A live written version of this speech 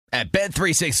At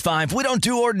Bet365, we don't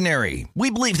do ordinary. We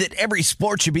believe that every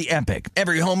sport should be epic.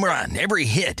 Every home run, every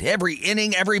hit, every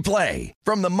inning, every play.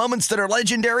 From the moments that are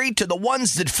legendary to the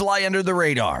ones that fly under the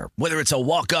radar. Whether it's a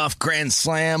walk-off grand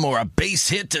slam or a base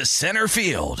hit to center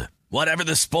field. Whatever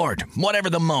the sport, whatever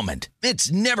the moment.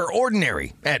 It's never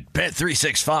ordinary at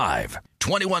Bet365.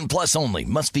 21 plus only.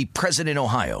 Must be present in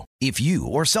Ohio. If you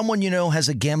or someone you know has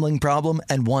a gambling problem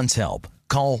and wants help,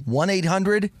 call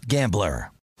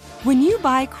 1-800-GAMBLER. When you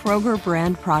buy Kroger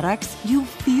brand products, you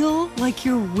feel like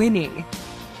you're winning.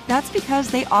 That's because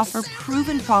they offer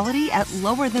proven quality at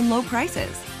lower than low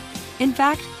prices. In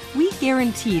fact, we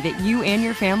guarantee that you and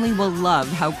your family will love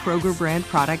how Kroger brand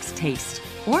products taste,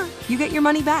 or you get your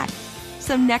money back.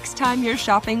 So next time you're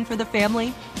shopping for the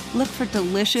family, look for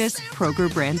delicious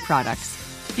Kroger brand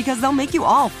products, because they'll make you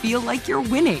all feel like you're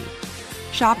winning.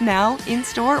 Shop now,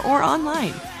 in-store, or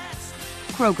online.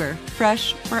 Kroger,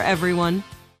 fresh for everyone.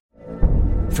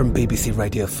 From BBC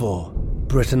Radio 4,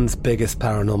 Britain's biggest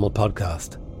paranormal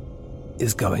podcast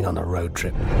is going on a road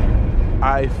trip.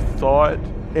 I thought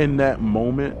in that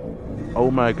moment, oh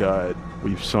my God,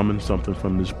 we've summoned something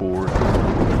from this board.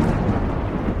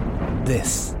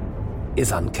 This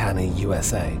is Uncanny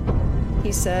USA.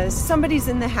 He says, somebody's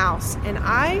in the house, and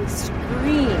I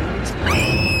screamed.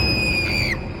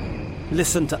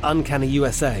 Listen to Uncanny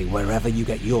USA wherever you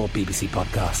get your BBC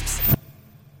podcasts,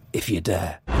 if you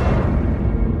dare.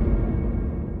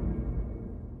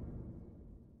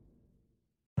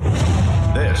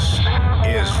 This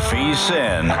is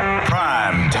VSiN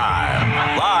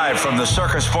Primetime. Live from the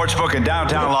Circus Sportsbook in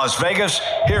downtown Las Vegas,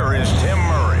 here is Tim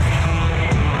Murray.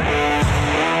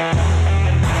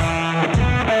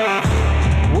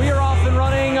 We are off and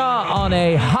running on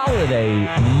a holiday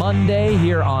Monday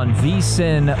here on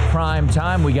VSiN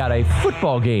Primetime. We got a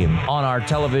football game on our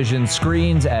television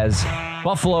screens as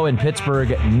Buffalo and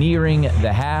Pittsburgh nearing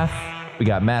the half. We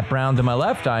got Matt Brown to my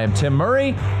left. I am Tim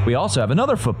Murray. We also have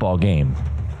another football game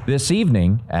this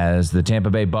evening as the Tampa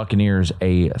Bay Buccaneers,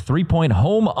 a 3-point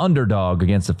home underdog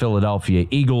against the Philadelphia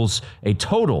Eagles, a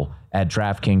total at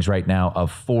DraftKings right now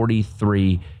of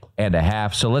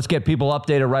 43.5. So let's get people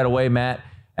updated right away, Matt,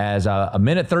 as a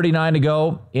minute 39 to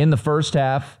go in the first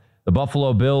half. The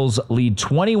Buffalo Bills lead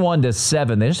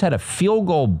 21-7. They just had a field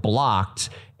goal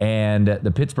blocked, and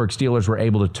the Pittsburgh Steelers were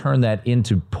able to turn that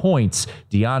into points.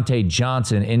 Deontay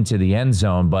Johnson into the end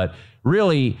zone. But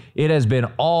really, it has been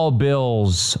all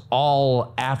Bills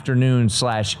all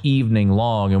afternoon/evening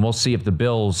long, and we'll see if the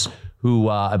Bills, who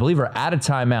I believe are out of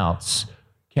timeouts,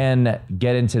 can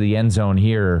get into the end zone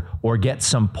here or get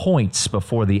some points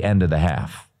before the end of the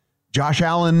half. Josh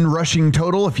Allen rushing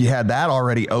total, if you had that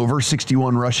already over,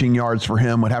 61 rushing yards for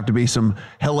him. Would have to be some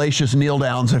hellacious kneel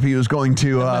downs if he was going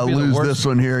to lose this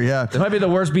one here. Yeah, That might be the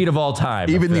worst beat of all time.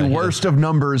 Even the worst of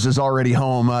numbers is already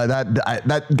home.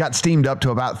 That got steamed up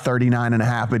to about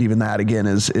 39.5, but even that, again,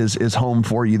 is home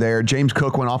for you there. James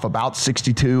Cook went off about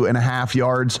 62.5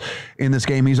 yards in this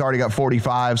game. He's already got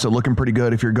 45, so looking pretty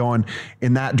good if you're going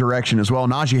in that direction as well.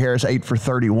 Najee Harris, 8 for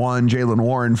 31. Jaylen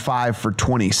Warren, 5 for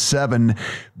 27.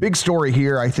 Big story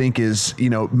here, I think, is,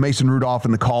 Mason Rudolph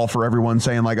and the call for everyone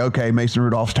saying, like, okay, Mason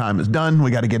Rudolph's time is done.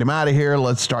 We got to get him out of here.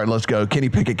 Let's go. Kenny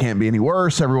Pickett can't be any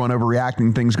worse. Everyone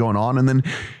overreacting, things going on. And then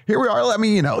here we are. I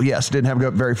mean, yes, didn't have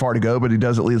very far to go, but he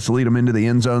does at least lead him into the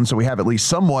end zone. So we have at least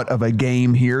somewhat of a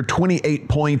game here. 28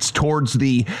 points towards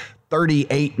the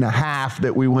 38.5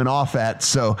 that we went off at.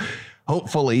 So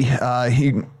hopefully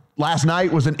last night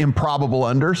was an improbable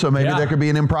under, so maybe there could be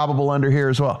an improbable under here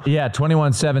as well. Yeah,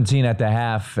 21-17 at the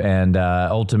half, and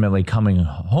ultimately coming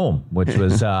home, which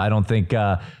was I don't think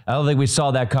we saw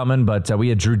that coming. But we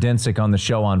had Drew Dinsick on the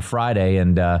show on Friday,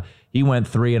 and he went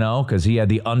 3-0 because he had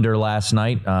the under last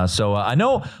night. So I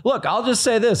know. Look, I'll just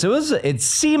say this: it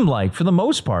seemed like, for the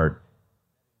most part,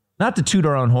 not to toot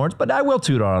our own horns, but I will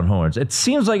toot our own horns. It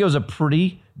seems like it was a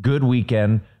pretty good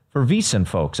weekend for VSiN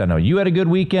folks. I know you had a good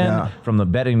weekend from the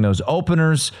betting those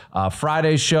openers.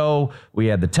 Friday's show, we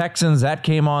had the Texans. That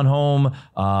came on home.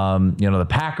 The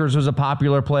Packers was a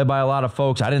popular play by a lot of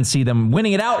folks. I didn't see them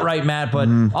winning it outright, Matt, but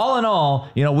all in all,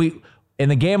 we in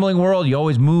the gambling world, you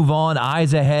always move on,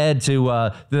 eyes ahead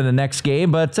to the next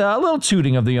game, but a little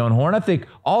tooting of the own horn. I think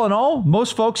all in all,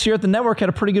 most folks here at the network had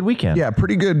a pretty good weekend. Yeah,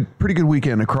 pretty good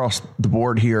weekend across the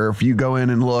board here. If you go in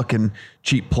and look, and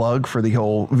cheap plug for the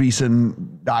whole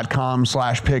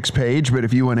VSiN.com/picks page, but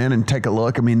if you went in and take a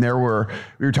look, I mean, we were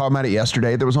talking about it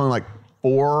yesterday. There was only like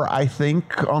 4, I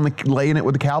think, on laying it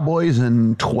with the Cowboys,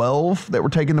 and 12 that were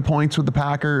taking the points with the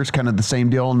Packers. Kind of the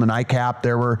same deal in the nightcap.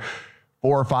 There were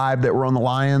 4 or 5 that were on the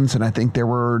Lions, and I think there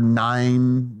were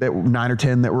 9 or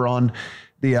 10 that were on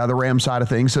the Rams side of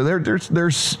things. So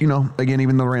there's again,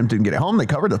 even though the Rams didn't get it home, they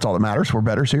covered. That's all that matters. We're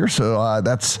bettors here, so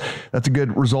that's a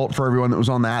good result for everyone that was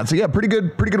on that. So yeah, pretty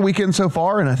good weekend so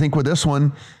far. And I think with this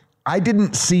one, I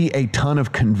didn't see a ton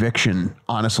of conviction,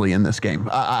 honestly, in this game.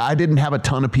 I didn't have a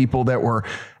ton of people that were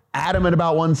adamant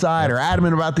about one side or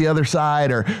adamant about the other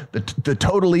side, or the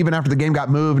total even after the game got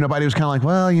moved. Nobody was kind of like,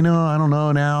 well, I don't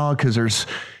know now because there's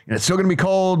it's still going to be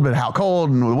cold, but how cold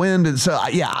and the wind. And so,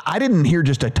 yeah, I didn't hear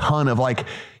just a ton of like,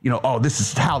 this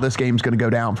is how this game's going to go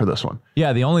down for this one.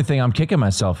 Yeah, the only thing I'm kicking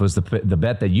myself was the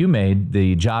bet that you made,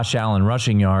 the Josh Allen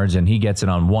rushing yards, and he gets it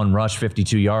on one rush,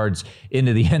 52 yards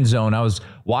into the end zone. I was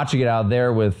watching it out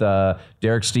there with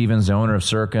Derek Stevens, the owner of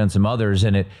Circa, and some others,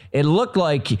 and it looked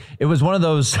like it was one of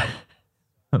those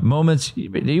moments.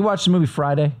 Did you watch the movie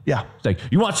Friday? Yeah. It's like,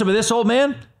 you want some of this, old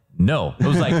man? No. It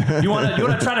was like, you want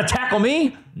to try to tackle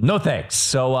me? No thanks.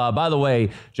 So, by the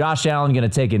way, Josh Allen going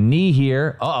to take a knee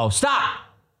here. Uh-oh, stop.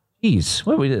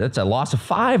 Jeez, that's a loss of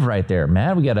 5 right there,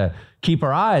 man. We got to keep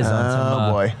our eyes on some.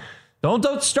 Oh, boy.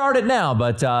 Don't start it now,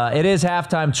 but it is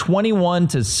halftime.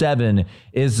 21-7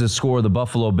 is the score. The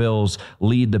Buffalo Bills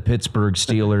lead the Pittsburgh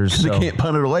Steelers. They can't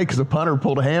punt it away because the punter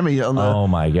pulled a hammy on the,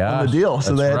 on the deal.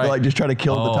 So they had to just try to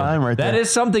kill the time right there. That is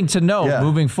something to note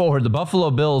moving forward. The Buffalo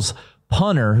Bills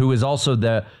punter, who is also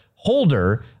the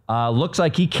holder, looks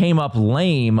like he came up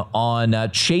lame on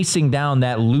chasing down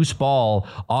that loose ball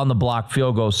on the blocked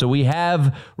field goal. So we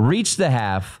have reached the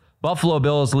half. Buffalo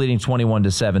Bills leading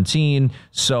 21-17.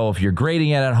 So if you're grading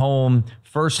it at home,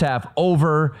 first half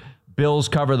over. Bills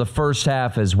cover the first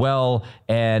half as well.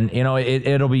 And,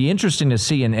 it'll be interesting to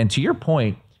see. And to your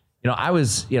point,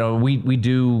 we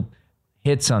do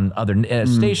hits on other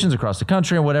stations across the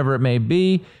country and whatever it may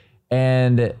be.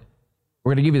 And we're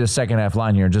going to give you the second half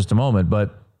line here in just a moment.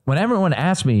 But when everyone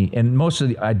asked me, and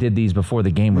I did these before the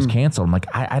game was canceled, I'm like,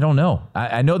 I don't know.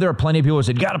 I know there are plenty of people who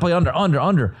said, you got to play under.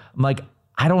 I'm like,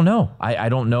 I don't know. I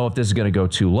don't know if this is going to go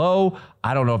too low.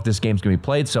 I don't know if this game's going to be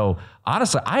played. So,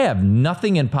 honestly, I have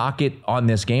nothing in pocket on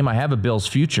this game. I have a Bills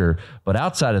future. But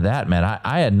outside of that, man,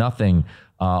 I had nothing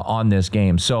on this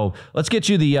game. So, let's get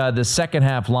you the second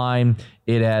half line.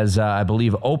 It has, I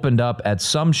believe, opened up at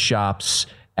some shops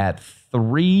at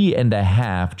 3.5.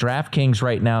 DraftKings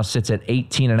right now sits at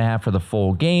 18.5 for the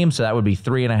full game. So, that would be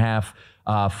 3.5.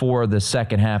 For the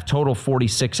second half, total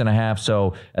 46.5.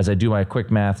 So as I do my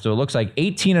quick math, so it looks like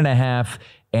 18.5.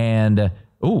 And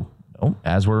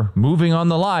as we're moving on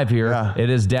the live here, it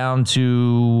is down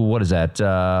to, what is that?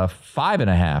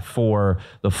 5.5 for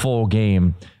the full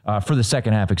game, for the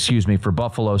second half, for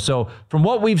Buffalo. So from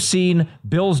what we've seen,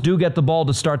 Bills do get the ball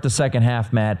to start the second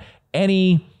half, Matt.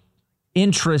 Any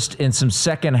interest in some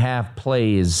second half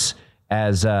plays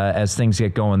as things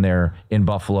get going there in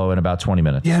Buffalo in about 20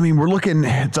 minutes? Yeah, I mean, we're looking,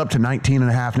 it's up to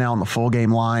 19.5 now on the full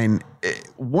game line.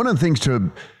 One of the things to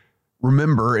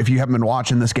remember, if you haven't been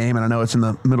watching this game, and I know it's in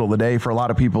the middle of the day for a lot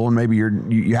of people, and maybe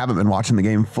you haven't been watching the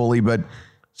game fully, but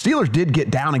Steelers did get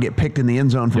down and get picked in the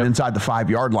end zone from inside the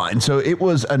 5-yard line. So it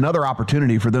was another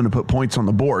opportunity for them to put points on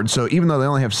the board. So even though they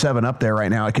only have 7 up there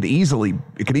right now, it could easily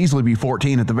be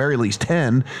 14, at the very least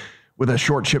 10, with a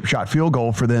short chip shot field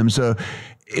goal for them. So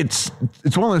it's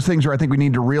one of those things where I think we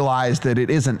need to realize that it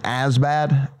isn't as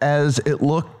bad as it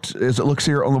looks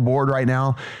here on the board right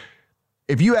now.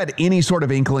 If you had any sort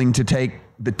of inkling to take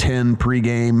the 10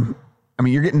 pregame, I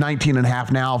mean, you're getting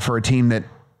 19.5 now for a team that,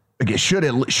 again, should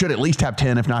at least have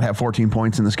 10, if not have 14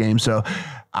 points in this game. So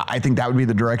I think that would be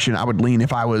the direction I would lean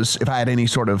if I had any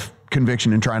sort of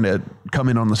conviction in trying to come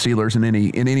in on the Steelers in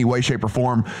any way, shape, or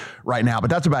form right now. But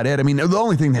that's about it. I mean, the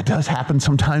only thing that does happen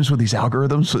sometimes with these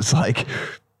algorithms is like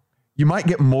you might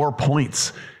get more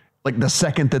points like the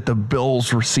second that the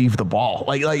Bills receive the ball.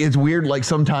 Like it's weird. Like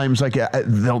sometimes like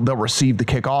they'll receive the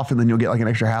kickoff and then you'll get like an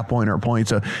extra half point or a point.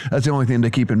 So that's the only thing to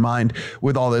keep in mind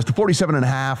with all this. The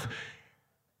 47.5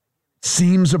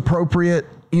 seems appropriate.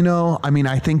 I mean,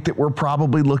 I think that we're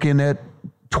probably looking at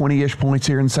 20-ish points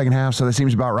here in the second half. So that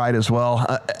seems about right as well.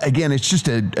 Again, it's just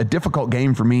a difficult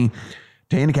game for me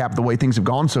to handicap the way things have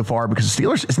gone so far, because the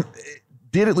Steelers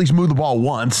did at least move the ball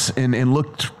once and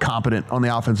looked competent on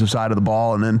the offensive side of the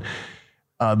ball. And then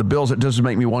the Bills, it does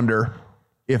make me wonder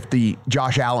if the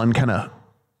Josh Allen kind of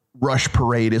rush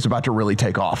parade is about to really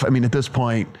take off. I mean, at this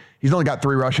point, he's only got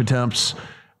 3 rush attempts.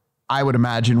 I would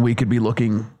imagine we could be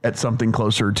looking at something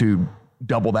closer to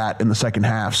double that in the second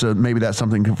half. So maybe that's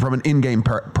something from an in-game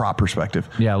prop perspective.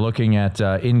 Yeah, looking at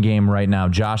in-game right now,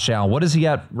 Josh Allen, what is he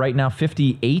at right now?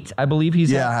 58, I believe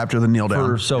he's at? After the kneel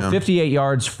down. 58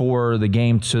 yards for the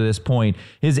game to this point.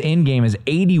 His in-game is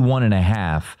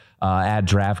 81.5 at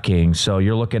DraftKings. So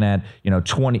you're looking at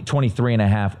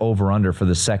 23.5 over-under for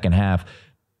the second half.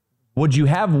 would you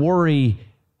have worry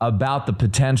about the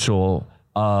potential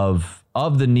of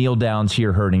the kneel downs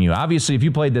here hurting you? Obviously, if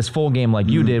you played this full game like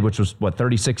you did, which was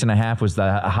 36.5 was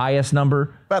the highest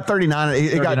number? About 39.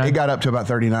 It got up to about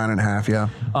 39.5,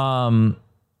 yeah.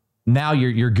 Now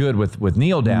you're good with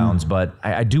kneel downs, but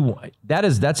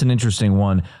that's an interesting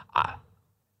one.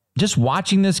 Just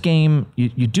watching this game,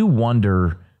 you do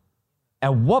wonder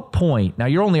at what point. Now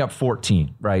you're only up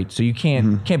 14, right? So you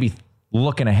can't be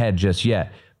looking ahead just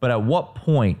yet. But at what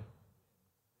point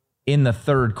in the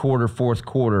third quarter, fourth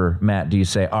quarter, Matt, do you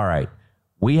say, all right,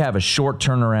 we have a short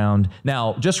turnaround?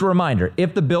 Now, just a reminder,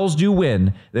 if the Bills do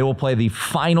win, they will play the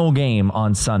final game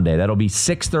on Sunday. That'll be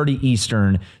 6:30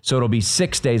 Eastern, so it'll be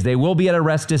 6 days. They will be at a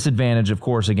rest disadvantage, of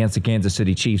course, against the Kansas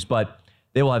City Chiefs, but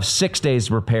they will have 6 days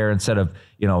to prepare instead of,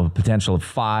 potential of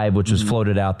 5, which was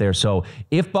floated out there. So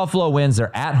if Buffalo wins,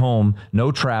 they're at home,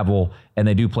 no travel, and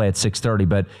they do play at 6:30.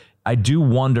 But I do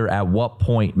wonder at what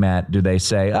point, Matt, do they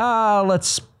say,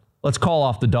 let's call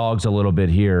off the dogs a little bit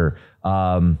here.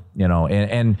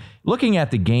 And looking at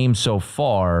the game so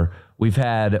far, we've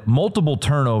had multiple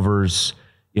turnovers.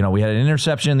 We had an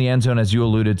interception in the end zone, as you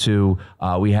alluded to.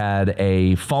 We had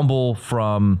a fumble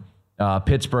from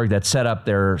Pittsburgh that set up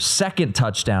their second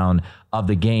touchdown of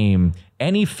the game.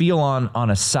 Any feel on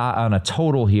a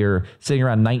total here sitting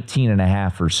around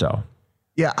 19.5 or so?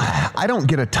 Yeah, I don't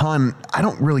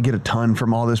really get a ton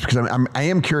from all this because I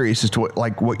am curious as to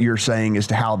what you're saying as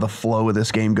to how the flow of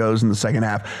this game goes in the second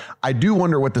half. I do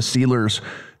wonder what the Steelers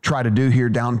try to do here,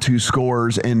 down 2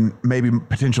 scores and maybe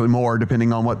potentially more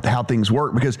depending on how things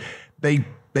work, because they've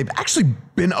actually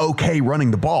been okay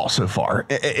running the ball so far.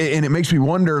 And it makes me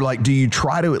wonder, do you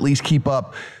try to at least keep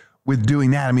up with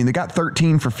doing that? I mean, they got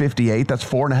 13 for 58. That's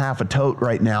 4.5 a tote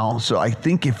right now. So I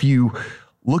think if you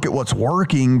look at what's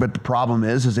working, but the problem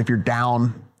is if you're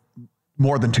down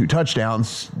more than 2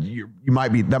 touchdowns,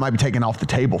 that might be taken off the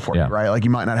table for you, right? Like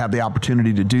you might not have the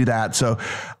opportunity to do that. So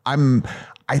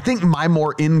I think my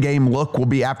more in-game look will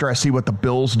be after I see what the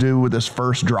Bills do with this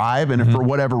first drive. And if for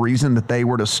whatever reason that they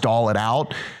were to stall it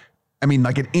out, I mean,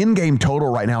 like an in-game total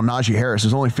right now, Najee Harris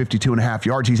is only 52.5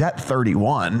 yards. He's at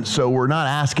 31. So we're not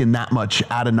asking that much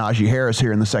out of Najee Harris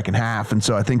here in the second half. And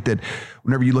so I think that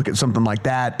whenever you look at something like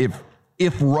that, if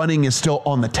running is still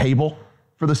on the table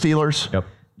for the Steelers,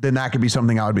 then that could be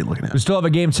something I would be looking at. We still have a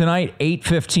game tonight,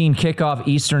 8:15 kickoff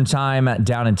Eastern time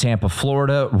down in Tampa,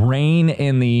 Florida. Rain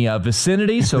in the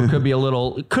vicinity, so it could be a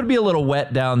little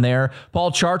wet down there.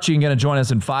 Paul Charchian going to join us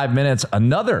in 5 minutes.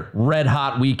 Another red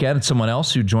hot weekend. Someone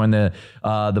else who joined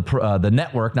the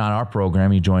network, not our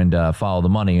program. He joined Follow the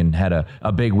Money and had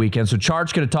a big weekend. So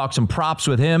Charch going to talk some props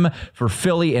with him for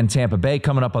Philly and Tampa Bay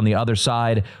coming up on the other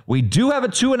side. We do have a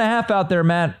 2.5 out there,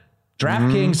 Matt.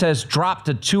 DraftKings has dropped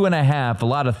to 2.5. A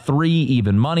lot of 3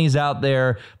 even monies out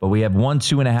there, but we have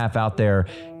 2.5 out there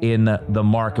in the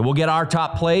market. We'll get our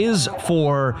top plays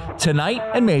for tonight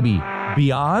and maybe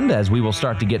beyond as we will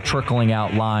start to get trickling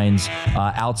out lines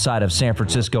outside of San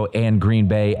Francisco and Green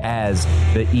Bay as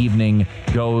the evening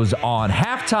goes on.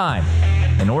 Halftime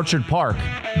in Orchard Park,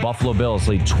 Buffalo Bills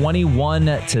lead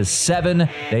 21-7.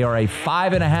 They are a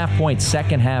 5.5-point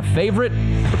second half favorite.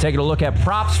 We're taking a look at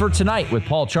props for tonight with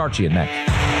Paul Charchian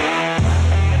next.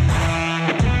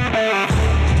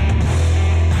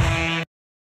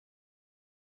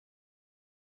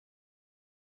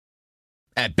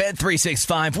 At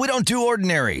Bet365, we don't do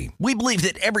ordinary. We believe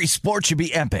that every sport should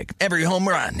be epic. Every home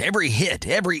run, every hit,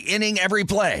 every inning, every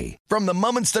play. From the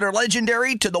moments that are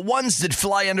legendary to the ones that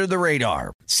fly under the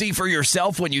radar. See for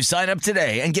yourself when you sign up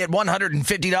today and get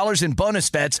 $150 in bonus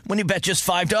bets when you bet just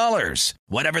 $5.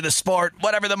 Whatever the sport,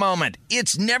 whatever the moment,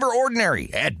 it's never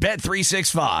ordinary at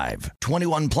Bet365.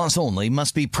 21 plus only.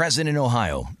 Must be present in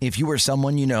Ohio. If you or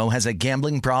someone you know has a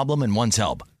gambling problem and wants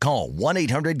help, call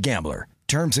 1-800-GAMBLER.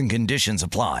 Terms and conditions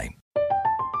apply.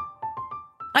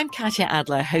 I'm Katya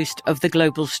Adler, host of The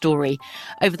Global Story.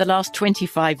 Over the last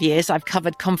 25 years, I've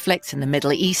covered conflicts in the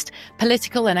Middle East,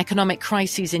 political and economic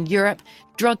crises in Europe,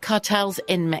 drug cartels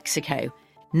in Mexico.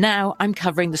 Now I'm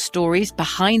covering the stories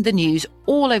behind the news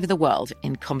all over the world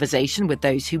in conversation with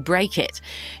those who break it.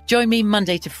 Join me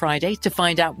Monday to Friday to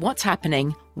find out what's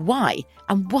happening, why,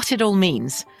 and what it all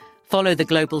means. Follow The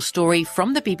Global Story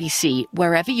from the BBC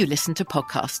wherever you listen to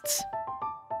podcasts.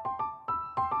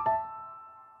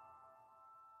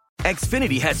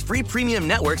 Xfinity has free premium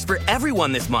networks for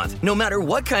everyone this month, no matter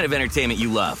what kind of entertainment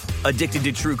you love. Addicted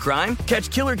to true crime? Catch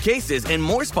killer cases and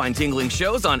more spine-tingling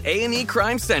shows on A&E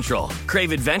Crime Central.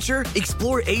 Crave adventure?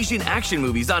 Explore Asian action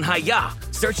movies on Hi-YAH.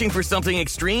 Searching for something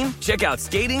extreme? Check out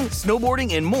skating,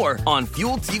 snowboarding, and more on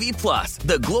Fuel TV Plus,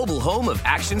 the global home of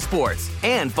action sports.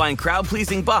 And find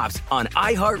crowd-pleasing bops on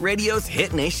iHeartRadio's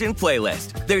Hit Nation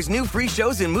playlist. There's new free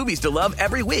shows and movies to love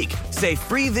every week. Say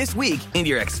free this week in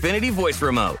your Xfinity voice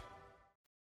remote.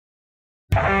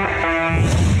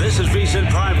 This is VSiN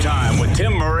Primetime with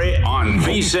Tim Murray on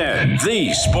VSiN,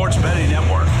 the Sports Betting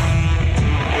Network.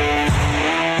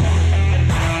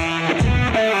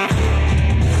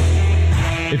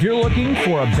 If you're looking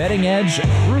for a betting edge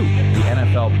through the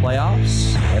NFL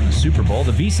playoffs and the Super Bowl,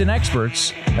 the VSiN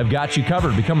experts have got you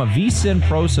covered. Become a VSiN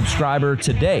Pro subscriber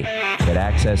today. Get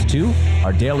access to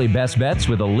our daily best bets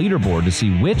with a leaderboard to see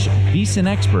which VSiN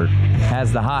expert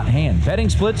has the hot hand. Betting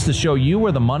splits to show you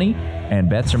where the money and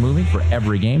bets are moving for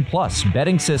every game. Plus,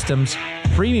 betting systems,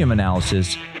 premium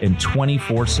analysis, and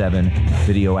 24/7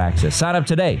 video access. Sign up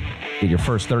today. Get your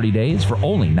first 30 days for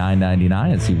only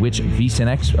 $9.99 and see which VSiN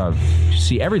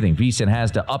see everything VSiN has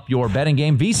to up your betting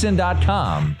game.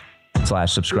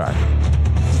 VSiN.com/subscribe.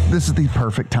 This is the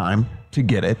perfect time to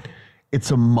get it.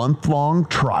 It's a month-long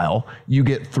trial. You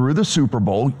get through the Super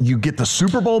Bowl. You get the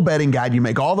Super Bowl betting guide. You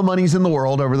make all the monies in the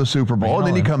world over the Super Bowl, and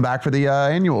then you come back for the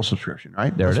annual subscription,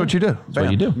 right? That's what you do. That's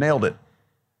what you do. Nailed it.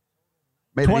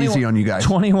 Made it easy on you guys.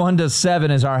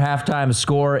 21-7 is our halftime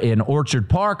score in Orchard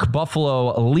Park.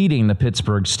 Buffalo leading the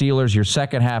Pittsburgh Steelers. Your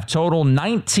second half total,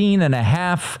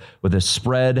 19.5 with a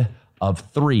spread of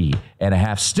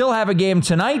 3.5. Still have a game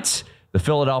tonight. The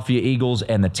Philadelphia Eagles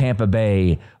and the Tampa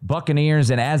Bay Buccaneers.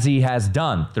 And as he has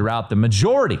done throughout the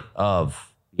majority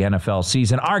of the NFL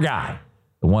season, our guy,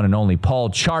 the one and only Paul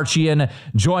Charchian,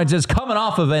 joins us coming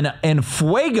off of an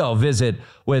Enfuego visit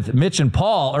with Mitch and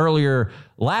Paul earlier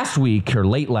last week, or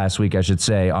late last week, I should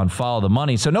say, on Follow the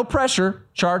Money. So no pressure,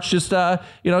 Charch. Just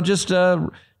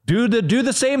do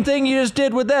the same thing you just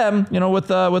did with them, with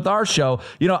our show.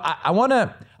 I want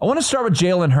to start with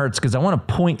Jalen Hurts because I want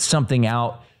to point something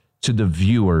out to the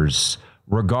viewers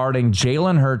regarding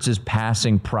Jalen Hurts'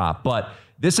 passing prop. But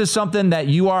this is something that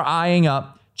you are eyeing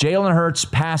up. Jalen Hurts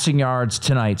passing yards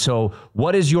tonight. So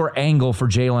what is your angle for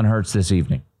Jalen Hurts this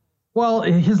evening? Well,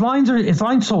 his line's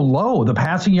so low. The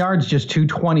passing yards just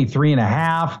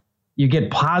 223.5. You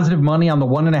get positive money on the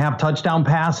 1.5 touchdown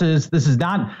passes. These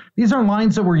aren't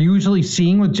lines that we're usually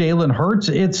seeing with Jalen Hurts.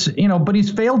 But he's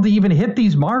failed to even hit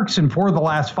these marks in 4 of the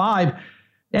last 5.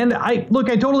 And I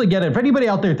totally get it. If anybody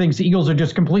out there thinks the Eagles are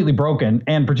just completely broken,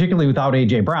 and particularly without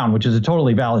A.J. Brown, which is a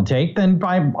totally valid take, then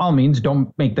by all means,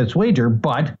 don't make this wager.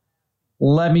 But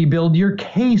let me build your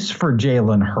case for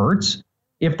Jalen Hurts.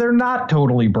 If they're not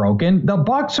totally broken, the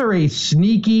Bucs are a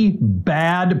sneaky,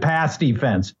 bad pass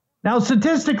defense. Now,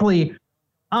 statistically,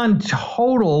 on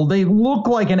total, they look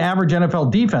like an average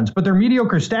NFL defense, but their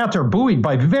mediocre stats are buoyed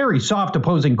by very soft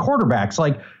opposing quarterbacks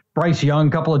like Bryce Young a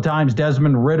couple of times,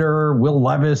 Desmond Ridder, Will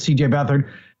Levis, C.J. Beathard.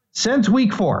 Since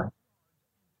week 4,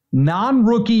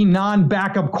 non-rookie,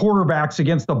 non-backup quarterbacks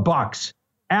against the Bucs,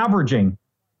 averaging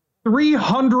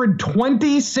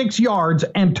 326 yards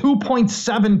and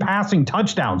 2.7 passing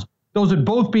touchdowns. Those would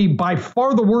both be by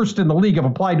far the worst in the league if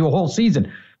applied to a whole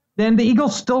season. Then the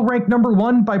Eagles still rank number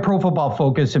 1 by Pro Football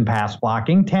Focus in pass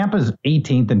blocking. Tampa's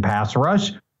 18th in pass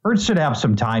rush. Hurts should have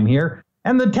some time here.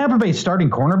 And the Tampa Bay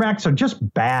starting cornerbacks are just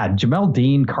bad. Jamel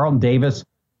Dean, Carlton Davis,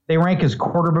 they rank as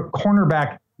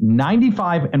cornerback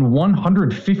 95 and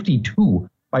 152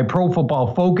 by Pro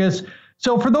Football Focus.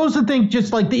 So for those that think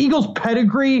just like the Eagles'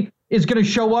 pedigree is going to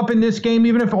show up in this game,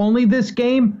 even if only this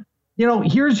game,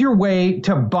 here's your way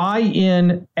to buy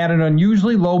in at an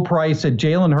unusually low price at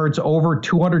Jalen Hurts over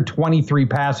 223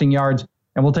 passing yards.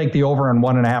 And we'll take the over on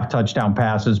 1.5 touchdown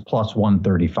passes plus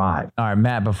 135. All right,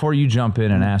 Matt, before you jump in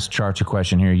and ask Charch a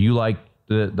question here, you like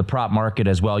the prop market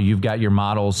as well. You've got your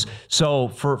models. So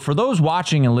for those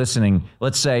watching and listening,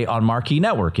 let's say on Marquee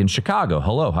Network in Chicago,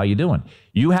 hello, how you doing?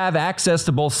 You have access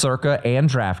to both Circa and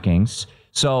DraftKings.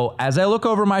 So as I look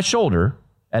over my shoulder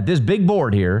at this big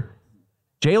board here,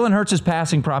 Jalen Hurts'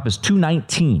 passing prop is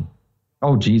 219.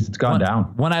 Oh, geez, it's gone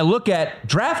down. When I look at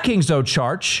DraftKings, though,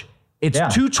 Charch, it's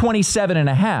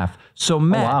 227.5. So,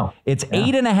 Matt, it's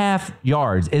 8.5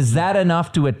 yards. Is that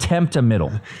enough to attempt a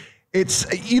middle?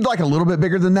 You'd like a little bit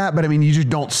bigger than that, but I mean, you just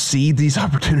don't see these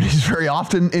opportunities very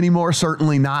often anymore.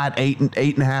 Certainly not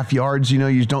 8.5 yards.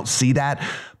 You just don't see that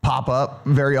pop up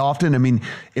very often. I mean,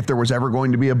 if there was ever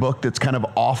going to be a book that's kind of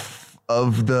off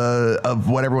of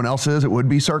what everyone else is, it would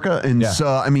be Circa. And so,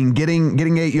 I mean,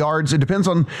 getting 8 yards, it depends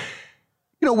on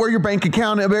where your bank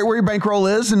account, where your bankroll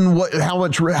is, and how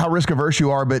risk averse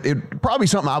you are. But it probably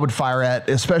something I would fire at,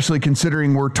 especially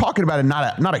considering we're talking about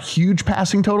not a huge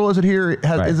passing total as it here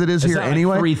as it is here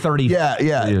anyway. 330.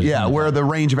 Yeah. Where the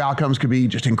range of outcomes could be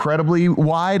just incredibly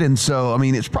wide, and so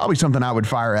it's probably something I would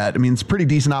fire at. It's pretty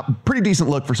decent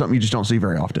look for something you just don't see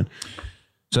very often.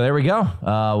 So there we go.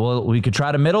 Well, we could try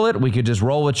to middle it. We could just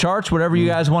roll with charts, whatever you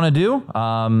guys want to do.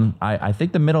 I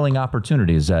think the middling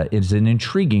opportunity is an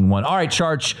intriguing one. All right,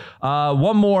 Charch.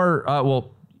 One more.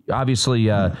 Obviously,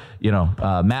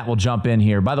 Matt will jump in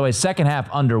here. By the way, second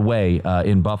half underway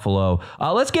in Buffalo.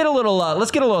 Let's get a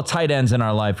little tight ends in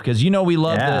our life, because we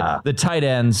love the tight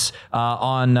ends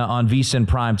on VSiN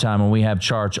Primetime when we have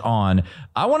Charch on.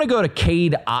 I want to go to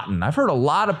Cade Otton. I've heard a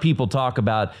lot of people talk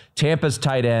about Tampa's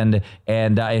tight end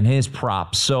and his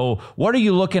props. So what are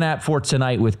you looking at for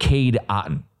tonight with Cade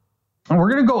Otton? And we're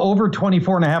going to go over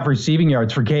 24.5 receiving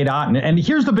yards for Cade Otton. And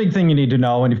here's the big thing you need to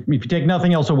know. And if you take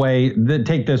nothing else away, then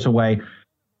take this away.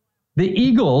 The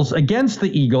Eagles, against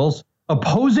the Eagles,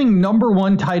 opposing number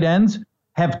one tight ends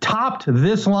have topped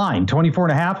this line,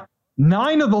 24.5,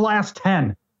 9 of the last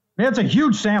 10. That's a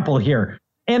huge sample here.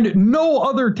 And no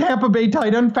other Tampa Bay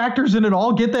tight end factors in at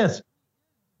all. Get this.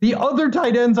 The other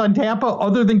tight ends on Tampa,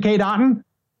 other than Cade Otton,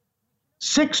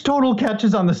 6 total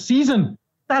catches on the season.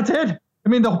 That's it.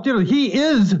 He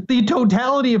is the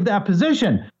totality of that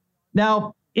position.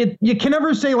 Now, you can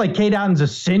never say like Cade Otton's a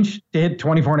cinch to hit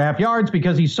 24.5 yards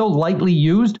because he's so lightly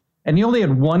used, and he only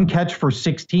had 1 catch for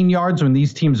 16 yards when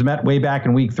these teams met way back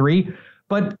in week 3.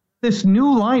 But this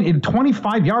new line in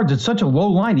 25 yards, it's such a low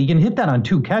line. He can hit that on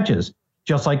 2 catches,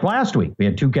 just like last week. We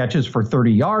had 2 catches for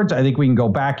 30 yards. I think we can go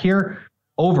back here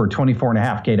over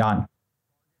 24.5 Cade Otton.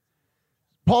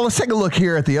 Paul, let's take a look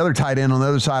here at the other tight end on the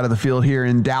other side of the field here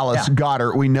in Dallas,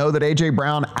 Goedert. We know that A.J.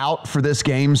 Brown out for this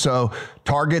game, so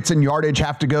targets and yardage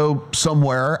have to go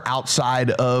somewhere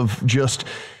outside of just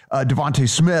Devontae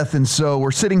Smith. And so we're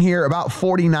sitting here about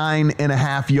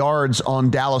 49.5 yards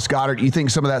on Dallas Goedert. You think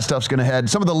some of that stuff's going to head,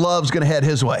 some of the love's going to head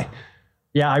his way?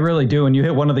 Yeah, I really do. And you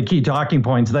hit one of the key talking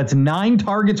points. That's 9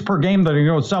 targets per game that are going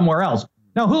to go somewhere else.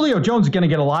 Now, Julio Jones is going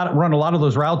to run a lot of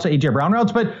those routes, A.J. Brown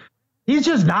routes, but he's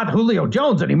just not Julio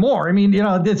Jones anymore. I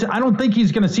don't think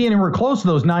he's going to see anywhere close to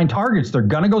those 9 targets. They're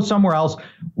going to go somewhere else.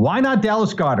 Why not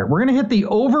Dallas Goedert? We're going to hit the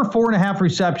over 4.5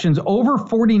 receptions, over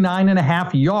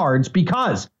 49.5 yards,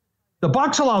 because the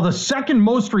Bucs allow the second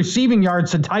most receiving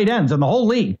yards to tight ends in the whole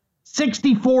league,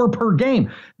 64 per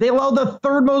game. They allow the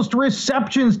third most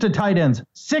receptions to tight ends,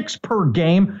 6 per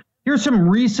game. Here's some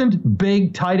recent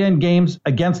big tight end games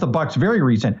against the Bucs, very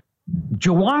recent.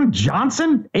 Juwan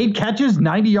Johnson, 8 catches,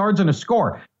 90 yards and a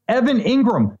score. Evan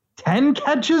Ingram, 10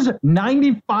 catches,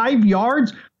 95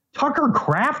 yards. Tucker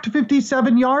Kraft,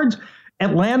 57 yards.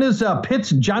 Atlanta's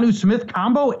Pitts Jonnu Smith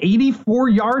combo, 84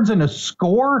 yards and a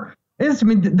score. This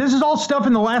is all stuff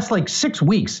in the last 6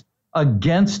 weeks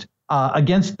against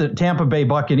the Tampa Bay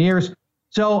Buccaneers.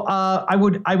 So I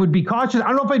would be cautious. I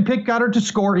don't know if I'd pick Goedert to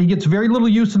score. He gets very little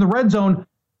use in the red zone.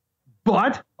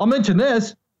 But I'll mention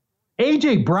this.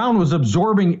 A.J. Brown was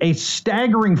absorbing a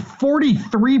staggering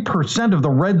 43% of the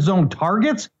red zone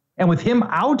targets. And with him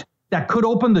out, that could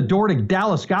open the door to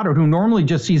Dallas Goedert, who normally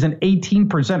just sees an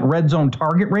 18% red zone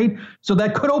target rate. So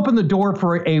that could open the door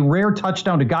for a rare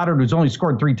touchdown to Goedert, who's only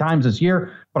scored 3 times this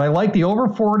year. But I like the over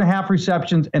 4.5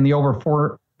 receptions and the over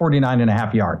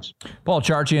 49.5 yards. Paul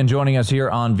Charchian joining us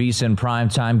here on VSiN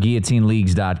Primetime,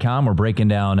 GuillotineLeagues.com. We're breaking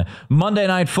down Monday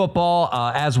Night Football.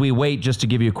 As we wait, just to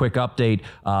give you a quick update,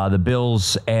 the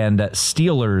Bills and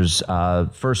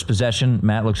Steelers first possession.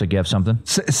 Matt, looks like you have something.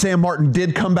 Sam Martin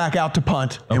did come back out to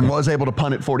punt and was able to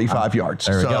punt at 45 yards.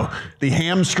 There we go. The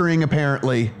hamstring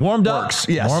apparently warmed works. Up.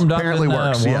 Yes, warmed apparently up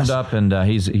works. Warmed up, and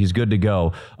he's good to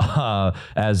go.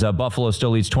 As Buffalo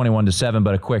still leads 21-7,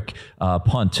 but a quick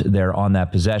punt there on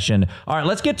that possession. All right,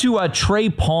 let's get to Trey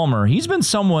Palmer. He's been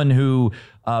someone who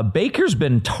Baker's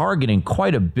been targeting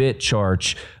quite a bit,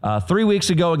 Charch. 3 weeks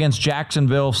ago against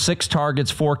Jacksonville, 6 targets,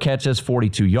 4 catches,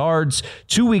 42 yards.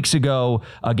 2 weeks ago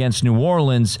against New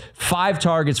Orleans, 5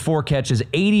 targets, 4 catches,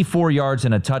 84 yards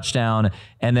and a touchdown.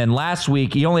 And then last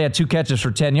week, he only had 2 catches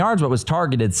for 10 yards, but was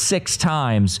targeted 6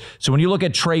 times. So when you look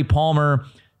at Trey Palmer,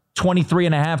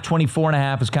 23.5,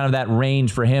 24.5 is kind of that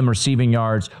range for him receiving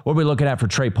yards. What are we looking at for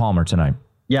Trey Palmer tonight?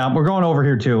 Yeah, we're going over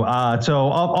here too. So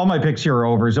all my picks here are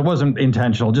overs. It wasn't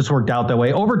intentional, just worked out that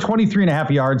way. Over 23.5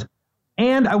 yards.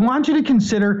 And I want you to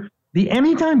consider the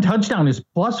anytime touchdown is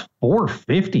plus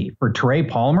 450 for Trey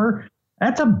Palmer.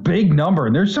 That's a big number,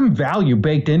 and there's some value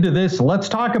baked into this. Let's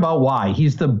talk about why.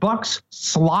 He's the Bucs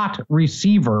slot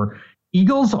receiver,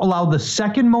 Eagles allow the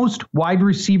second most wide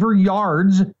receiver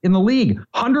yards in the league,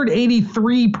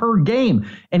 183 per game.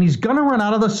 And he's going to run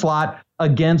out of the slot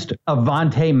against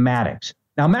Avonte Maddox.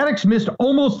 Now, Maddox missed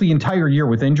almost the entire year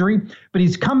with injury, but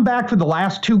he's come back for the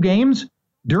last 2 games,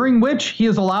 during which he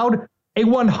has allowed a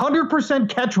 100%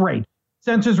 catch rate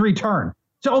since his return.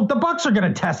 So the Bucs are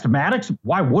going to test Maddox.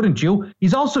 Why wouldn't you?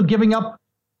 He's also giving up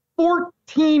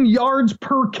 14 yards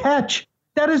per catch.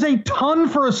 That is a ton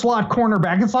for a slot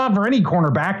cornerback. It's not for any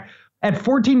cornerback. At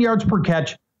 14 yards per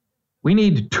catch, we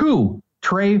need 2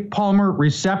 Trey Palmer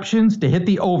receptions to hit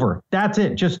the over. That's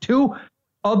it. Just 2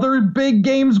 other big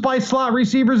games by slot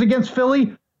receivers against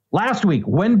Philly. Last week,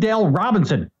 Wendell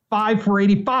Robinson, 5 for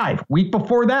 85. Week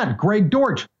before that, Greg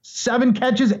Dortch, 7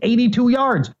 catches, 82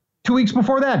 yards. 2 weeks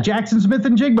before that, Jackson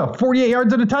Smith-Njigba, 48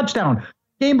 yards and a touchdown.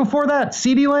 Game before that,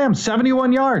 CeeDee Lamb,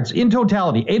 71 yards. In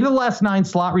totality, 8 of the last 9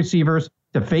 slot receivers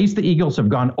to face the Eagles have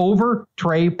gone over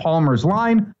Trey Palmer's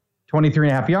line,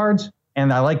 23.5 yards.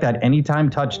 And I like that anytime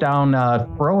touchdown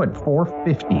throw at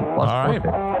 450 plus. All right.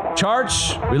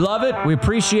 Charch, we love it. We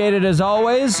appreciate it as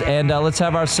always. And let's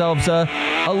have ourselves a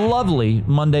lovely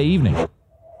Monday evening.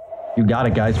 You got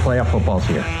it, guys. Playoff football's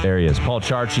here. There he is, Paul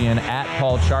Charchian, at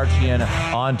Paul Charchian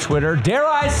on Twitter. Dare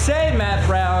I say, Matt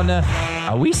Brown,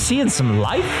 are we seeing some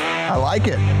life? I like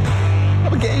it.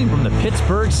 Have a game from the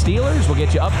Pittsburgh Steelers. We'll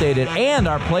get you updated and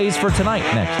our plays for tonight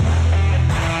next.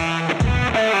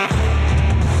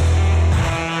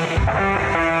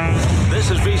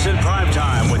 This is VSiN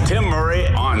Primetime with Tim Murray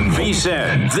on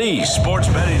VSiN, the Sports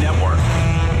Betting Network.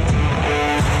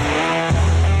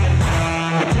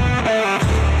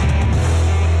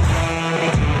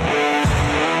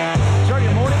 Start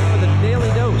your morning with a daily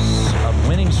dose of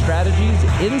winning strategies,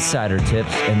 insider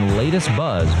tips, and latest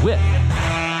buzz with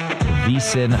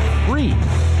VSiN free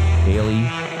daily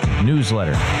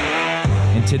newsletter.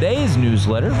 In today's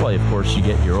newsletter, well, of course, you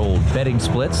get your old betting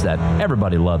splits that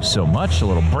everybody loves so much, a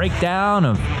little breakdown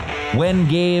of when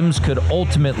games could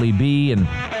ultimately be, and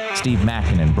Steve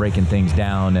Makinen breaking things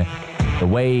down the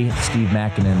way Steve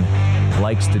Makinen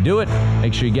likes to do it.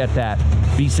 Make sure you get that,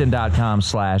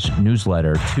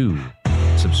 vsin.com/newsletter to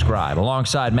subscribe.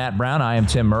 Alongside Matt Brown, I am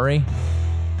Tim Murray.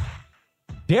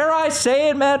 Dare I say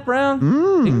it, Matt Brown?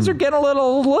 Things are getting a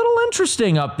little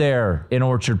interesting up there in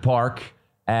Orchard Park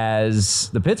as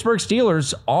the Pittsburgh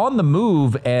Steelers on the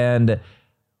move. And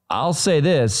I'll say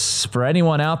this, for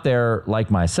anyone out there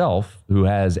like myself who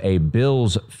has a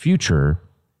Bills future,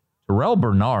 Terrell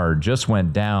Bernard just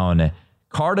went down,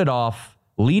 carted off,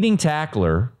 leading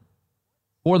tackler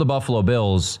for the Buffalo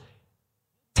Bills,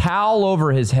 towel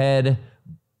over his head,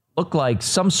 looked like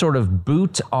some sort of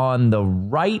boot on the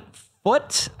right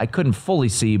foot. I couldn't fully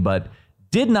see, but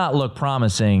did not look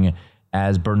promising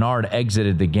as Bernard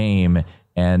exited the game.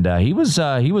 And he was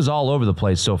all over the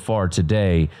place so far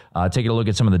today. Taking a look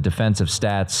at some of the defensive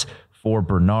stats for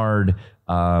Bernard.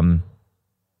 Not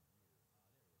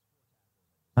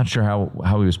sure how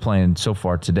he was playing so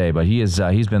far today, but he's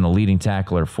been the leading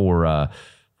tackler for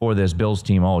this Bills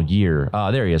team all year.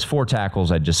 There he is, 4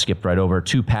 tackles. I just skipped right over.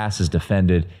 2 passes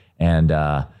defended, and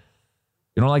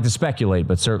you don't like to speculate,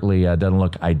 but certainly doesn't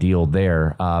look ideal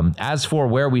there. As for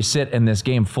where we sit in this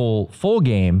game, full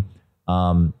game.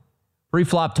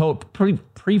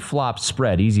 Pre-flop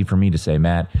spread, easy for me to say,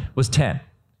 Matt, was 10.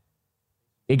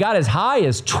 It got as high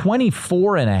as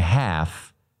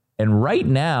 24.5. And right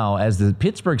now, as the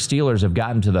Pittsburgh Steelers have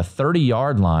gotten to the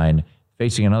 30-yard line,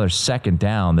 facing another second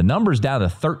down, the number's down to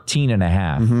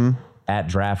 13.5 at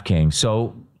DraftKings.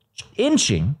 So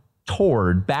inching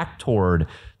back toward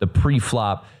the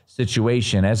pre-flop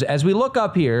situation. As we look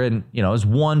up here, and as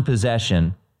one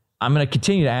possession, I'm going to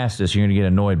continue to ask this. You're going to get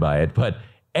annoyed by it, but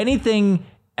anything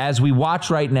as we watch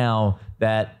right now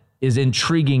that is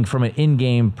intriguing from an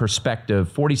in-game perspective,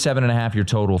 47.5 your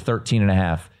total,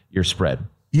 13.5 your spread.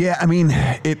 Yeah, I mean,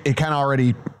 it kind of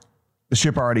already, the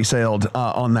ship already sailed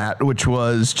on that, which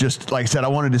was just, like I said, I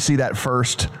wanted to see that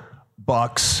first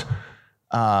Bucs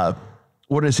drive,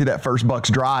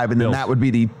 and then that would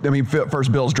be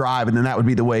first Bills drive, and then that would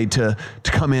be the way to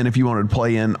come in if you wanted to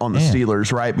play in on the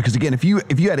Steelers, right? Because again, if you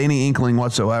had any inkling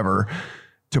whatsoever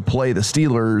to play the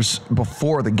Steelers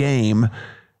before the game,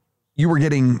 you were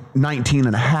getting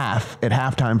 19.5 at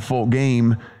halftime, full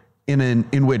game,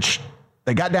 in which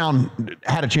they got down,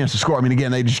 had a chance to score. I mean,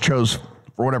 again, they just chose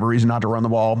for whatever reason not to run the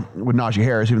ball with Najee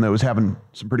Harris, even though he was having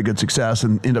some pretty good success,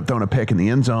 and ended up throwing a pick in the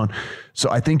end zone. So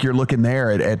I think you're looking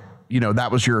there at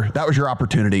that was your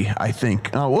opportunity, I think.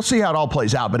 We'll see how it all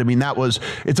plays out, but I mean,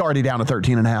 it's already down to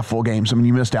 13.5 full games. I mean,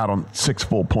 you missed out on 6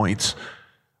 full points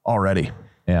already.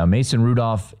 Yeah, Mason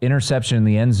Rudolph, interception in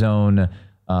the end zone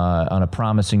on a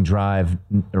promising drive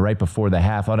right before the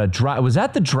half. On a drive, was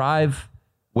that the drive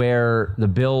where the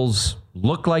Bills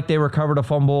looked like they recovered a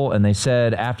fumble, and they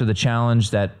said after the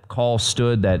challenge that call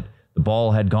stood that the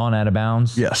ball had gone out of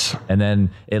bounds? Yes. And then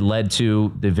it led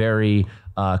to the very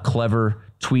clever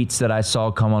tweets that I saw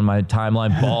come on my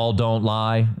timeline. Ball don't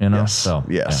lie, you know. Yes. So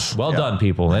yes. Yeah. Well done,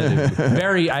 people. I've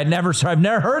never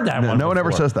heard that one. No one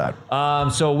ever before. says that.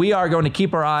 So we are going to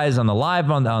keep our eyes on the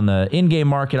on the in-game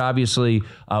market, obviously,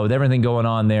 with everything going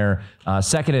on there.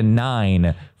 2nd and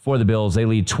 9 for the Bills. They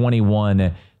lead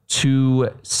 21-7,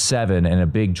 and a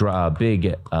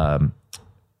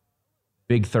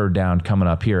big third down coming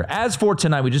up here. As for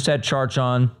tonight, we just had Charch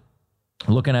on,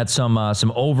 looking at some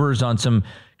overs on some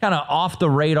kind of off the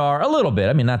radar a little bit.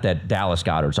 I mean, not that Dallas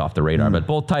Goedert's off the radar, but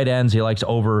both tight ends, he likes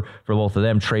over for both of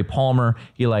them. Trey Palmer,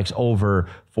 he likes over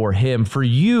for him. For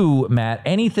you, Matt,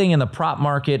 anything in the prop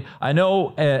market? I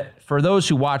know for those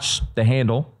who watched The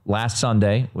Handle last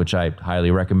Sunday, which I highly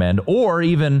recommend, or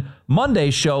even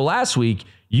Monday's show last week,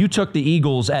 you took the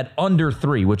Eagles at under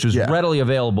 3, which was readily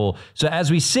available. So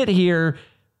as we sit here,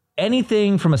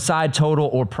 anything from a side total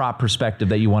or prop perspective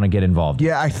that you want to get involved in?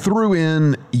 Yeah, I threw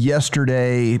in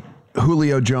yesterday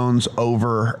Julio Jones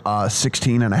over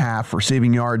 16.5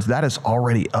 receiving yards. That is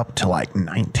already up to like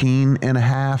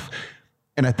 19.5.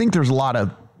 And I think there's a lot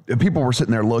of people were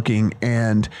sitting there looking,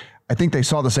 and I think they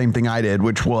saw the same thing I did,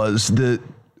 which was the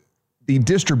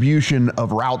distribution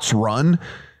of routes run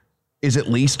is at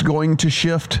least going to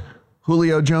shift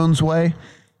Julio Jones' way.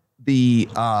 The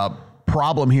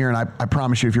problem here, and I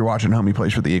promise you, if you're watching home, he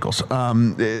plays for the Eagles.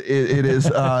 It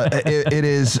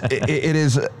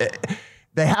is.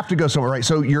 They have to go somewhere, right?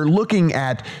 So you're looking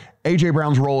at AJ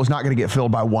Brown's role is not going to get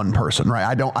filled by one person, right?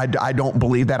 I don't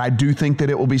believe that. I do think that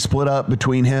it will be split up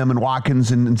between him and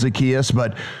Watkins and Zacchaeus,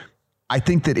 but I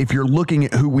think that if you're looking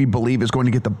at who we believe is going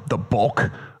to get the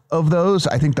bulk of those,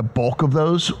 I think the bulk of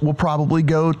those will probably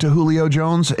go to Julio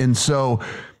Jones, and so.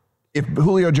 If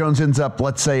Julio Jones ends up,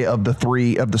 let's say, of the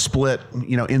three of the split,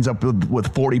 ends up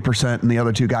with 40% and the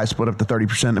other two guys split up to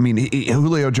 30%. I mean,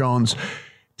 Julio Jones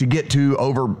to get to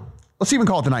over, let's even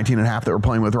call it the 19.5 that we're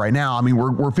playing with right now. I mean,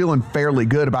 we're feeling fairly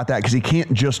good about that because he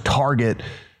can't just target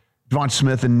Devonta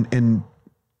Smith and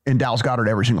Dallas Goedert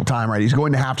every single time, right? He's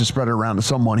going to have to spread it around to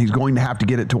someone. He's going to have to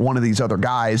get it to one of these other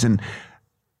guys. And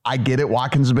I get it.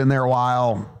 Watkins has been there a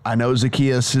while. I know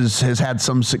Zacchaeus has had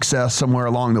some success somewhere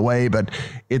along the way, but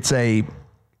it's a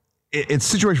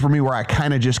situation for me where I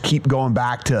kind of just keep going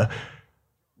back to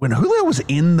when Julio was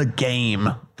in the game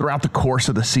throughout the course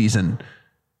of the season.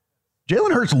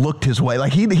 Jalen Hurts looked his way.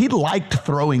 Like he liked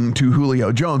throwing to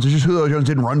Julio Jones. It's just Julio Jones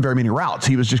didn't run very many routes.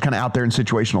 He was just kind of out there in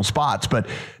situational spots, but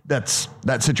that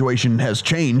situation has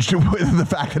changed with the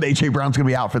fact that A.J. Brown's going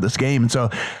to be out for this game. And so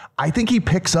I think he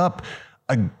picks up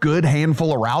a good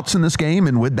handful of routes in this game.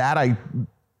 And with that, I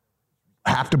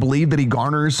have to believe that he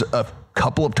garners a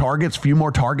couple of targets, few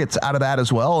more targets out of that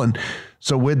as well. And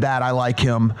so with that, I like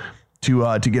him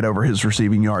to get over his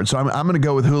receiving yards. So I'm going to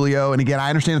go with Julio. And again, I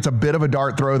understand it's a bit of a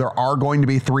dart throw. There are going to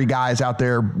be 3 guys out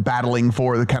there battling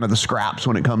for the kind of the scraps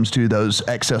when it comes to those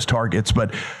excess targets.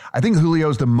 But I think Julio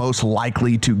is the most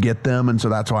likely to get them. And so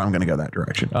that's why I'm going to go that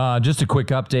direction. Just a quick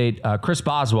update. Chris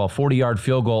Boswell, 40-yard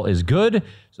field goal is good.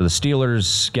 So the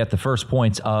Steelers get the first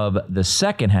points of the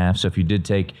second half. So if you did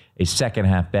take a second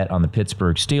half bet on the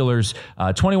Pittsburgh Steelers,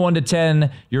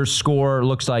 21-10, your score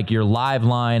looks like your live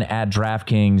line at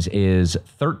DraftKings is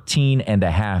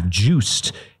 13.5,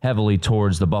 juiced heavily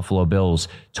towards the Buffalo Bills.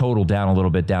 Total down a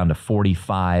little bit, down to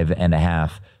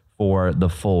 45.5 for the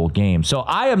full game. So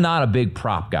I am not a big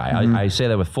prop guy. I say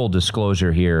that with full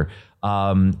disclosure here.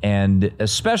 And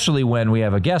especially when we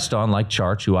have a guest on like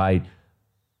Charch, who I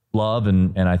love,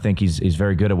 and I think he's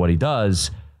very good at what he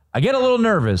does. I get a little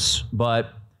nervous,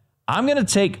 but I'm going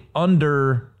to take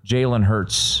under Jalen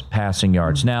Hurts passing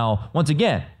yards. Now, once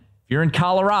again, if you're in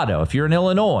Colorado, if you're in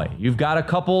Illinois, you've got a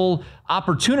couple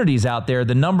opportunities out there.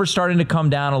 The number's starting to come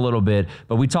down a little bit,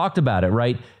 but we talked about it,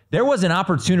 right? There was an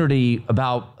opportunity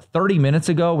about 30 minutes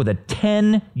ago with a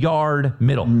 10-yard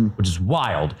middle, which is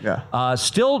wild. Yeah.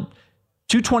 Still,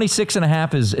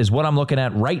 226.5 is what I'm looking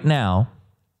at right now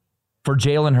for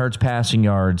Jalen Hurts passing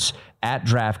yards at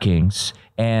DraftKings.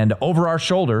 And over our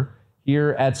shoulder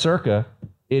here at Circa,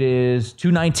 it is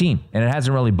 219, and it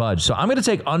hasn't really budged. So I'm going to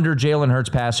take under Jalen Hurts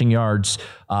passing yards.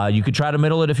 You could try to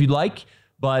middle it if you'd like,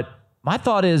 but my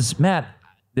thought is, Matt,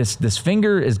 this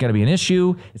finger is going to be an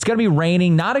issue. It's going to be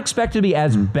raining, not expected to be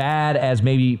as bad as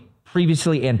maybe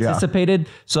previously anticipated. Yeah.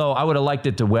 So I would have liked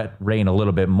it to wet rain a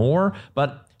little bit more,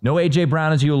 but no A.J.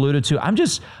 Brown, as you alluded to.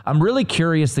 I'm really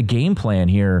curious the game plan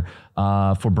here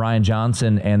for Brian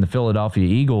Johnson and the Philadelphia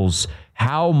Eagles.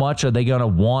 how much are they going to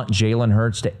want Jalen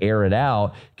Hurts to air it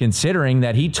out, considering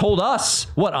that he told us,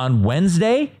 on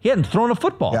Wednesday, he hadn't thrown a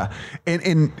football. Yeah,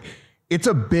 and it's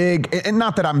a big, and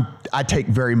not that I take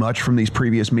very much from these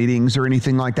previous meetings or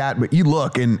anything like that, but you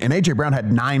look, and A.J. Brown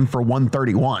had 9 for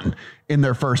 131 in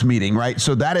their first meeting, right?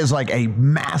 So that is like a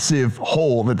massive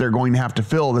hole that they're going to have to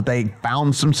fill, that they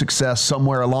found some success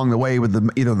somewhere along the way with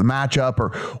either the matchup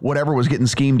or whatever was getting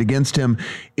schemed against him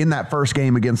in that first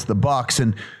game against the Bucs.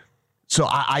 And so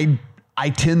I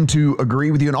tend to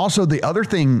agree with you. And also the other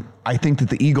thing I think that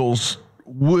the Eagles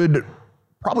would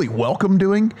probably welcome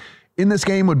doing in this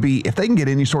game would be, if they can get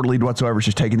any sort of lead whatsoever,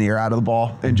 just taking the air out of the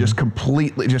ball and just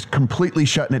completely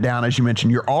shutting it down. As you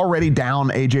mentioned, you're already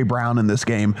down A.J. Brown in this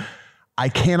game. I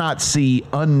cannot see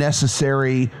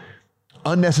unnecessary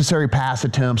pass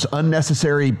attempts,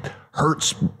 unnecessary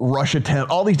Hurts rush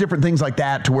attempt, all these different things like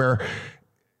that, to where,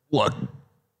 look,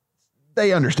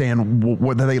 they understand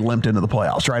whether they limped into the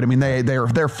playoffs, right? I mean,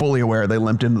 they're fully aware they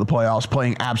limped into the playoffs,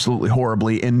 playing absolutely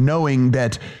horribly, and knowing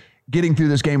that getting through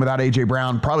this game without A.J.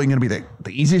 Brown probably going to be the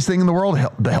easiest thing in the world.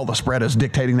 The spread is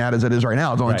dictating that as it is right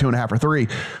now. It's only 2.5 or 3.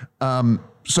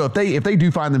 So if they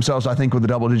do find themselves, I think, with a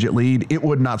double-digit lead, it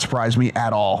would not surprise me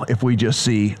at all if we just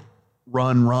see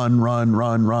run,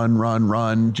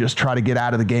 just try to get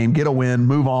out of the game, get a win,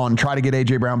 move on, try to get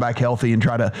A.J. Brown back healthy, and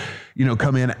try to,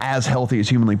 come in as healthy as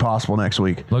humanly possible next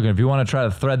week. Look, if you want to try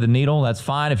to thread the needle, that's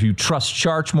fine. If you trust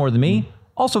Charch more than me,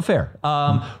 also fair.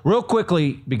 Real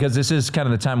quickly, because this is kind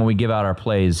of the time when we give out our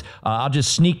plays, I'll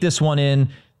just sneak this one in.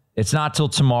 It's not till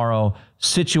tomorrow.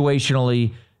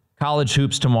 Situationally, college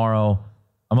hoops tomorrow.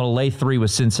 I'm going to lay 3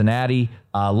 with Cincinnati.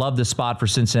 Love the spot for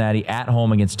Cincinnati at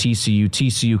home against TCU.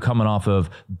 TCU coming off of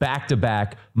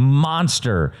back-to-back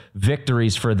monster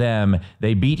victories for them.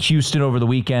 They beat Houston over the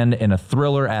weekend in a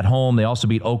thriller at home. They also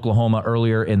beat Oklahoma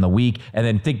earlier in the week. And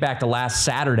then think back to last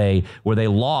Saturday where they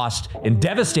lost in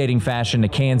devastating fashion to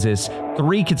Kansas.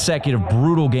 3 consecutive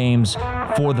brutal games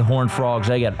for the Horned Frogs.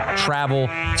 They got travel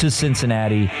to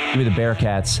Cincinnati. Give me the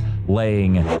Bearcats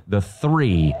laying the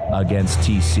 3 against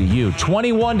TCU.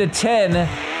 21-10.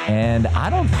 And I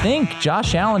don't think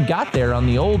Josh Allen got there on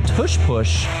the old tush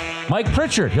push. Mike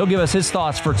Pritchard, he'll give us his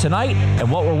thoughts for tonight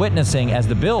and what we're witnessing as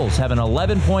the Bills have an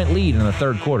 11-point lead in the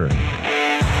third quarter.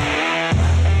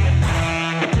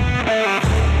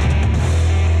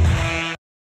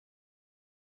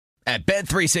 At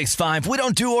Bet365, we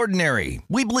don't do ordinary.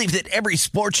 We believe that every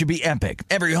sport should be epic.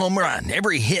 Every home run,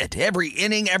 every hit, every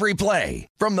inning, every play.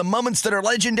 From the moments that are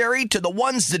legendary to the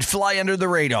ones that fly under the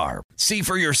radar. See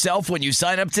for yourself when you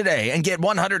sign up today and get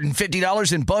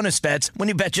 $150 in bonus bets when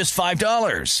you bet just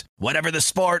 $5. Whatever the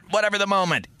sport, whatever the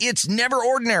moment, it's never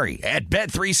ordinary at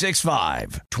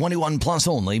Bet365. 21 plus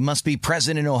only. Must be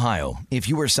present in Ohio. If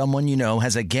you or someone you know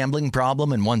has a gambling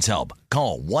problem and wants help,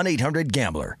 call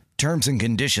 1-800-GAMBLER. Terms and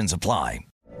conditions apply.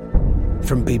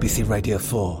 From BBC Radio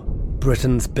 4,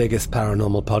 Britain's biggest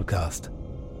paranormal podcast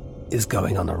is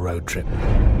going on a road trip.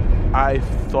 I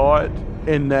thought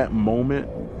in that moment,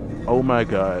 oh my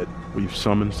God, we've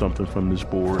summoned something from this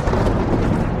board.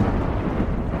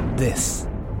 This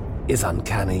is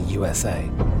Uncanny USA.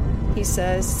 He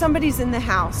says, somebody's in the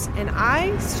house, and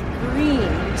I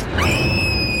screamed.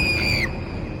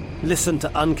 Listen to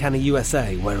Uncanny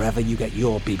USA wherever you get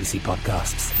your BBC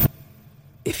podcasts,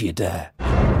 if you dare.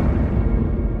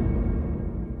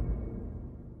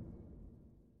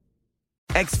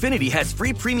 Xfinity has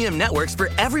free premium networks for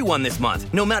everyone this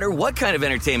month, no matter what kind of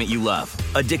entertainment you love.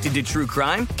 Addicted to true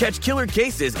crime? Catch killer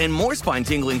cases and more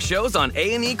spine-tingling shows on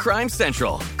A&E Crime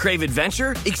Central. Crave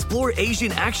adventure? Explore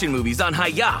Asian action movies on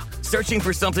Hi-Ya. Searching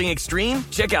for something extreme?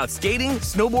 Check out skating,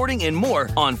 snowboarding, and more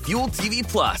on Fuel TV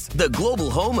Plus, the global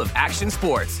home of action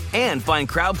sports. And find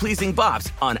crowd-pleasing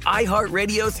bops on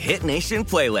iHeartRadio's Hit Nation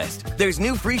playlist. There's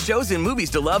new free shows and movies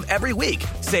to love every week.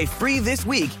 Say free this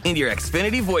week in your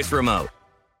Xfinity voice remote.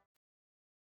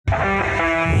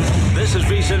 This is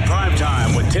VSiN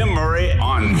Primetime with Tim Murray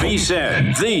on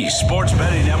VSiN, the sports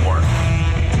betting network.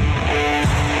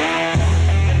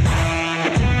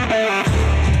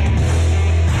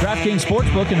 DraftKings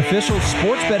Sportsbook, an official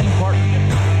sports betting partner of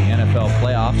the NFL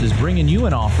playoffs, is bringing you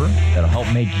an offer that'll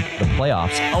help make the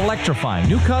playoffs electrifying.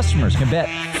 New customers can bet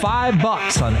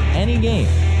 $5 on any game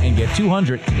and get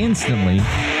 $200 instantly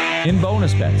in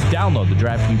bonus bets. Download the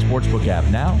DraftKings Sportsbook app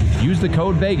now. Use the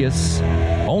code VEGAS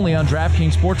only on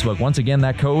DraftKings Sportsbook. Once again,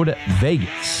 that code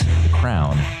VEGAS. The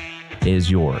crown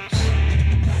is yours.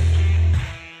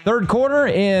 Third quarter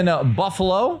in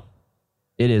Buffalo.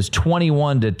 It is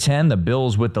 21-10. The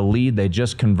Bills with the lead. They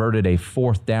just converted a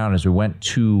 4th down as we went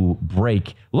to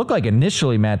break. Looked like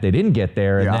initially, Matt, they didn't get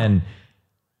there. And then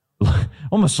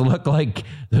almost looked like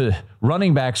the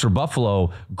running backs for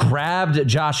Buffalo grabbed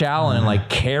Josh Allen and like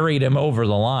carried him over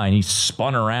the line. He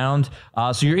spun around.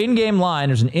 So your in-game line,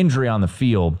 there's an injury on the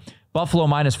field. Buffalo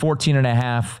minus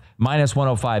 14.5, minus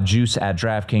 105 juice at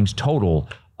DraftKings, total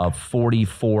of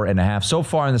 44.5. So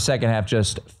far in the second half,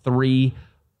 just 3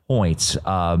 points.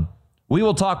 We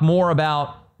will talk more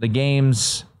about the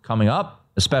games coming up,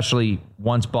 especially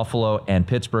once Buffalo and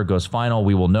Pittsburgh goes final.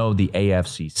 We will know the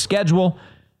AFC schedule.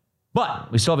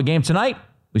 But we still have a game tonight.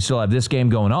 We still have this game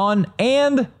going on.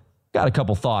 And got a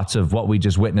couple thoughts of what we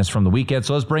just witnessed from the weekend.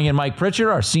 So let's bring in Mike Pritchard,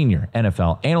 our senior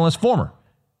NFL analyst, former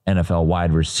NFL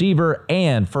wide receiver,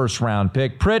 and first-round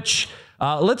pick. Pritch,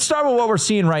 let's start with what we're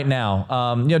seeing right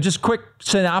now. Just quick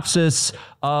synopsis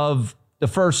of the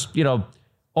first,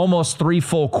 almost 3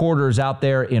 full quarters out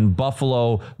there in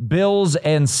Buffalo. Bills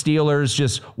and Steelers,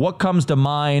 just what comes to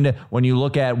mind when you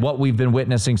look at what we've been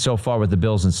witnessing so far with the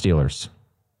Bills and Steelers?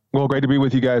 Well, great to be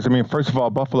with you guys. I mean, first of all,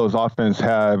 Buffalo's offense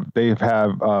have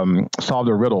solved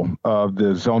a riddle of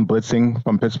the zone blitzing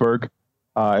from Pittsburgh,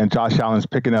 and Josh Allen's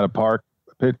picking that apart.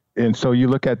 And so you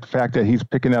look at the fact that he's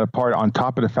picking that apart on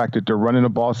top of the fact that they're running the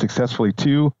ball successfully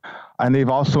too, and they've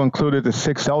also included the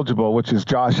 6th eligible, which is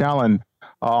Josh Allen,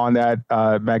 on that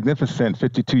magnificent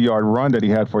 52-yard run that he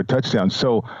had for a touchdown.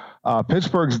 So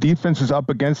Pittsburgh's defense is up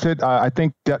against it. I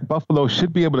think that Buffalo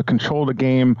should be able to control the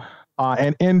game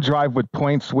and end drive with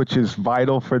points, which is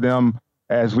vital for them,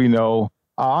 as we know.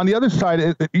 On the other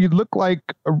side, you look like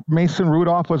Mason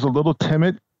Rudolph was a little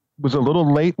timid, was a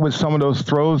little late with some of those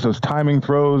throws, those timing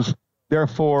throws.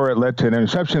 Therefore, it led to an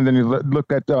interception. Then you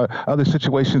look at other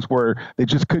situations where they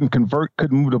just couldn't convert,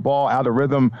 couldn't move the ball out of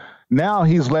rhythm. Now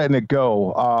he's letting it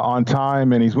go on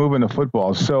time, and he's moving the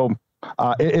football. So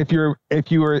if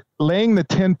you were laying the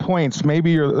 10 points,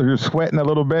 maybe you're sweating a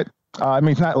little bit. I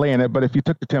mean, it's not laying it, but if you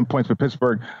took the 10 points for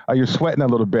Pittsburgh, you're sweating a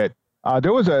little bit.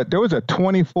 There was a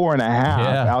 24.5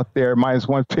 out there, minus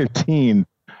 115.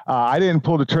 I didn't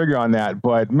pull the trigger on that,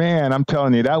 but man, I'm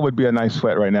telling you, that would be a nice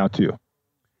sweat right now too.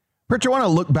 Rich, I want to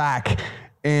look back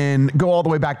and go all the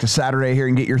way back to Saturday here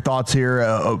and get your thoughts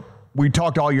here. We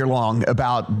talked all year long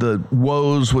about the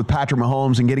woes with Patrick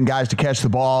Mahomes and getting guys to catch the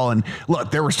ball. And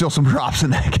look, there were still some drops in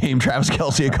that game. Travis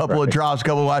Kelce, a couple of drops,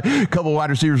 couple of wide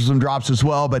receivers with some drops as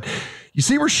well. But you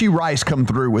see Rashee Rice come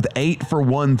through with 8 for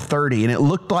 130. And it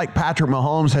looked like Patrick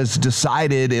Mahomes has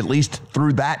decided, at least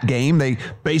through that game, they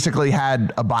basically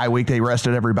had a bye week. They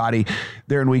rested everybody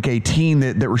there in week 18,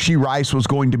 that Rashee Rice was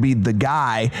going to be the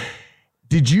guy.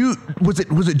 Was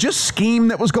it just scheme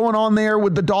that was going on there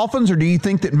with the Dolphins, or do you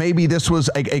think that maybe this was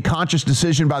a conscious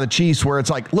decision by the Chiefs where it's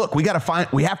like, look, we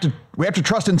have to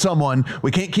trust in someone.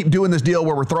 We can't keep doing this deal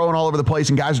where we're throwing all over the place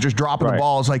and guys are just dropping the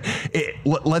ball. It's like,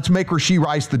 let's make Rashee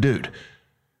Rice the dude.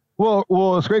 Well,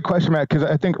 it's a great question, Matt, because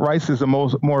I think Rice is the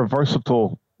more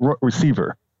versatile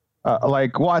receiver.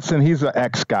 Like Watson, he's an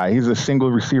X guy. He's a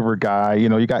single receiver guy.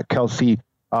 You got Kelce,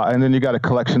 and then you got a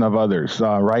collection of others,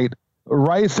 right?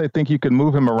 Rice, I think you can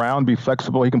move him around, be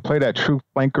flexible. He can play that true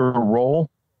flanker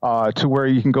role to where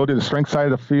you can go to the strength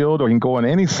side of the field, or you can go in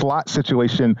any slot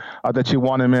situation that you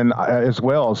want him in as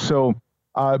well. So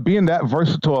being that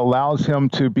versatile allows him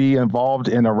to be involved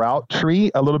in a route tree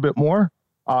a little bit more,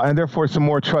 and therefore some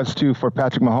more trust too for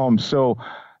Patrick Mahomes. So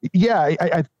yeah,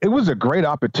 it was a great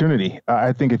opportunity.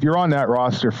 I think if you're on that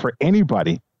roster for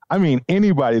anybody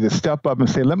to step up and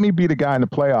say, let me be the guy in the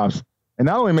playoffs, and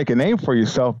not only make a name for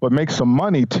yourself, but make some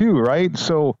money too, right?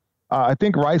 So I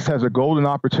think Rice has a golden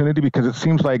opportunity because it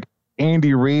seems like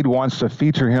Andy Reid wants to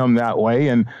feature him that way.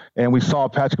 And we saw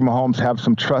Patrick Mahomes have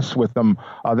some trust with them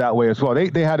that way as well.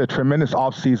 They had a tremendous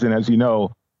offseason, as you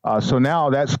know. So now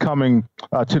that's coming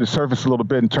to the surface a little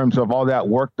bit in terms of all that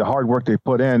work, the hard work they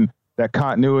put in, that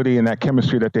continuity and that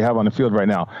chemistry that they have on the field right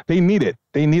now. They need it.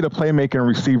 They need a playmaking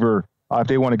receiver if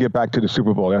they want to get back to the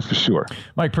Super Bowl, that's for sure.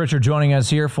 Mike Pritchard joining us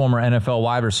here, former NFL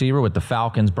wide receiver with the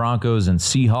Falcons, Broncos, and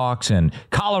Seahawks, and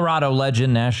Colorado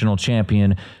legend, national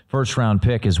champion, first-round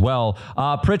pick as well.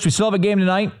 Pritch, we still have a game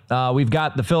tonight. We've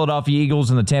got the Philadelphia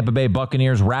Eagles and the Tampa Bay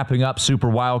Buccaneers wrapping up Super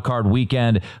Wildcard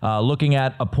Weekend, looking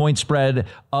at a point spread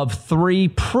of 3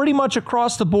 pretty much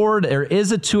across the board. There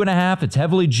is a 2.5. It's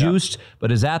heavily juiced, but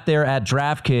is at there at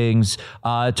DraftKings.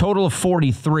 A total of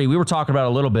 43. We were talking about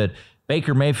it a little bit.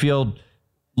 Baker Mayfield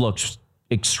looks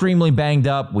extremely banged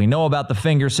up. We know about the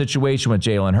finger situation with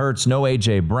Jalen Hurts. No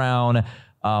A.J. Brown.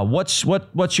 What's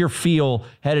your feel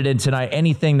headed in tonight?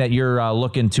 Anything that you're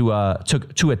looking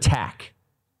to attack?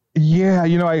 Yeah,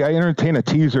 I entertained a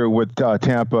teaser with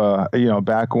Tampa,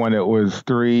 back when it was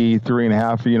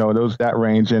 3.5, that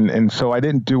range. And so I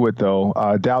didn't do it, though.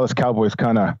 Dallas Cowboys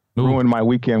kind of ruin my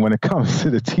weekend when it comes to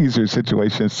the teaser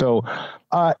situation. So,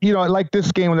 like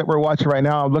this game that we're watching right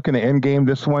now, I'm looking to end game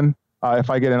this one if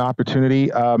I get an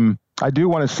opportunity. I do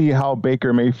want to see how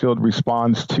Baker Mayfield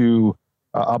responds to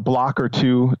a block or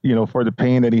two, for the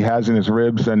pain that he has in his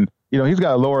ribs. And, he's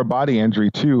got a lower body injury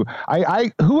too.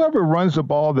 Whoever runs the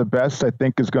ball the best, I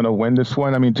think, is going to win this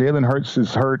one. I mean, Jalen Hurts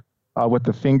is hurt with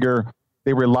the finger.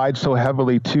 They relied so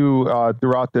heavily too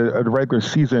throughout the regular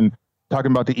season,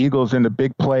 talking about the Eagles in the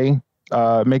big play,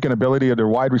 making ability of their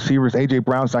wide receivers. A.J.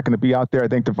 Brown's not going to be out there. I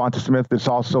think Devonta Smith is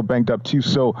also banged up too.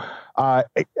 So I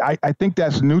think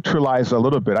that's neutralized a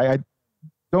little bit.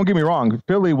 Don't get me wrong.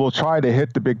 Philly will try to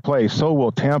hit the big play. So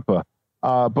will Tampa.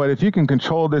 But if you can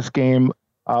control this game,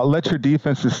 let your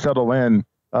defenses settle in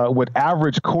with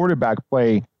average quarterback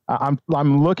play,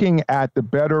 I'm looking at the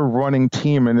better running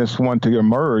team in this one to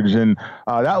emerge. And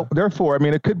therefore, I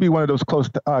mean, it could be one of those close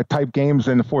type games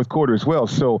in the fourth quarter as well.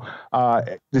 So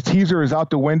the teaser is out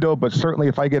the window, but certainly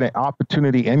if I get an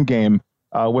opportunity in game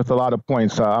with a lot of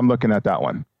points, I'm looking at that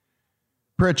one.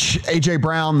 Rich, A.J.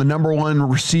 Brown, the number one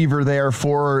receiver there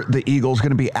for the Eagles,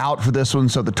 going to be out for this one.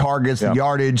 So the targets, the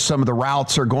yardage, some of the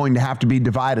routes are going to have to be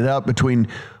divided up between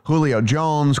Julio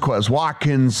Jones, Quez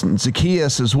Watkins, and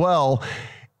Zacchaeus as well.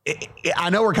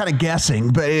 I know we're kind of guessing,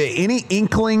 but any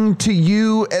inkling to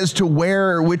you as to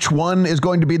which one is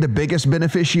going to be the biggest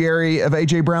beneficiary of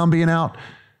A.J. Brown being out?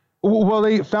 Well,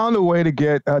 they found a way to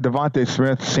get Devonta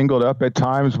Smith singled up at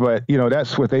times, but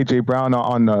that's with A.J. Brown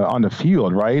on the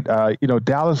field, right?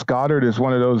 Dallas Goedert is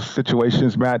one of those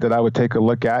situations, Matt, that I would take a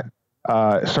look at.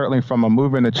 Certainly from a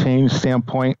move and a change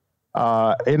standpoint,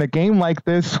 in a game like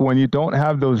this, when you don't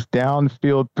have those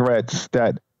downfield threats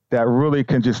that really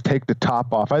can just take the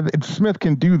top off. Smith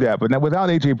can do that, but now without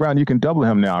A.J. Brown, you can double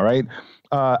him now, right?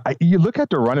 You look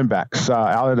at the running backs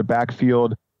out of the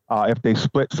backfield. If they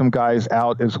split some guys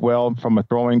out as well from a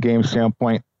throwing game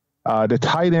standpoint, the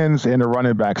tight ends and the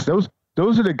running backs, those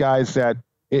are the guys that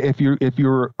if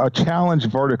you're a challenge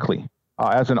vertically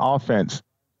as an offense,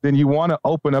 then you want to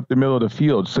open up the middle of the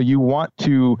field. So you want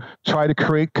to try to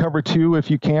create cover two if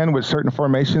you can with certain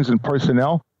formations and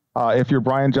personnel. If you're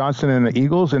Brian Johnson and the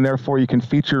Eagles, and therefore you can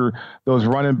feature those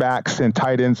running backs and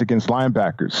tight ends against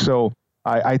linebackers. So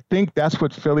I think that's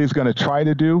what Philly's going to try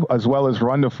to do, as well as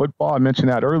run the football. I mentioned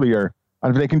that earlier.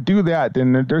 And if they can do that,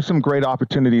 then there's some great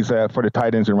opportunities for the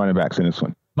tight ends and running backs in this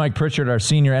one. Mike Pritchard, our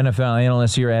senior NFL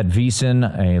analyst here at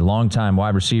VSiN, a longtime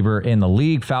wide receiver in the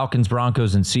league. Falcons,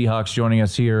 Broncos, and Seahawks joining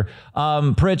us here.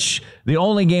 Pritch, the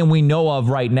only game we know of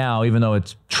right now, even though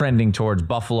it's trending towards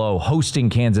Buffalo hosting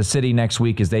Kansas City next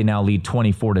week, as they now lead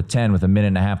 24-10 with a minute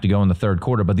and a half to go in the third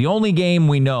quarter. But the only game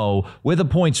we know with a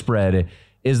point spread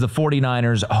is the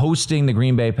 49ers hosting the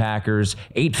Green Bay Packers,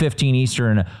 8:15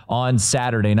 Eastern on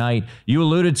Saturday night. You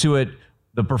alluded to it,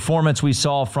 the performance we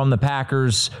saw from the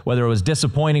Packers, whether it was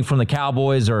disappointing from the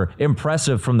Cowboys or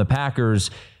impressive from the Packers.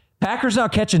 Packers now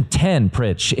catching 10,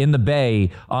 Pritch, in the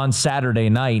Bay on Saturday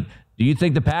night. Do you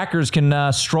think the Packers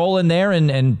can stroll in there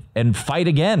and fight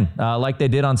again like they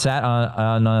did on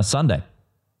Sunday?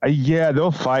 Yeah,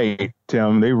 they'll fight,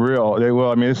 Tim. They will.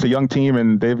 I mean, it's a young team,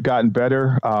 and they've gotten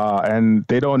better, and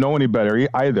they don't know any better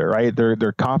either, right?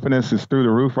 Their confidence is through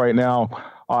the roof right now,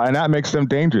 and that makes them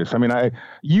dangerous. I mean,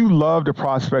 you love the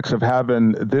prospects of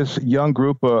having this young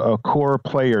group of core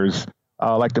players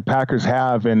like the Packers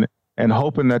have, and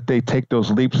hoping that they take those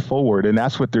leaps forward, and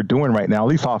that's what they're doing right now, at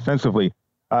least offensively.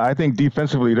 I think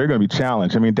defensively they're going to be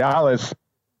challenged. I mean, Dallas,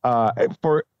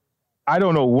 for I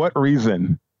don't know what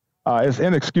reason. It's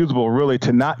inexcusable, really,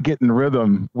 to not get in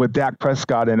rhythm with Dak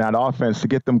Prescott in that offense to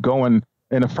get them going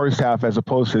in the first half as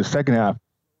opposed to the second half.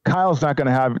 Kyle's not going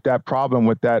to have that problem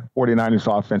with that 49ers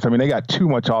offense. I mean, they got too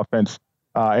much offense,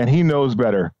 and he knows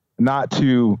better not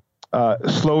to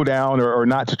slow down or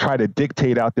not to try to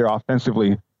dictate out there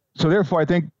offensively. So, therefore, I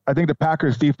think the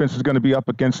Packers defense is going to be up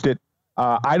against it.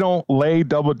 I don't lay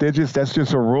double digits. That's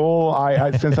just a rule.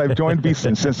 Since I've joined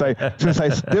VSiN, since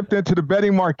I dipped into the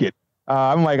betting market.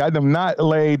 I'm like, I do not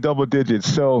lay double digits.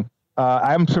 So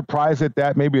I'm surprised at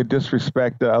that. Maybe a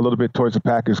disrespect a little bit towards the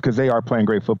Packers because they are playing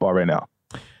great football right now.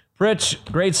 Rich,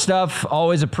 great stuff.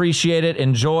 Always appreciate it.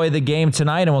 Enjoy the game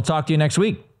tonight, and we'll talk to you next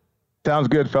week. Sounds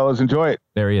good, fellas. Enjoy it.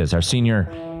 There he is, our senior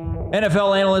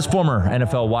NFL analyst, former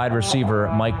NFL wide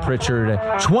receiver Mike Pritchard.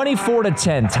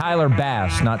 24-10, Tyler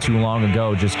Bass, not too long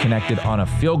ago, just connected on a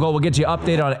field goal. We'll get you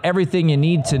updated on everything you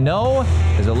need to know,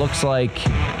 as it looks like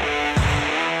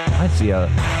I see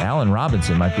Allen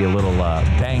Robinson might be a little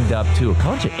banged up, too. A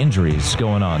bunch of injuries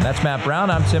going on. That's Matt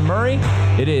Brown. I'm Tim Murray.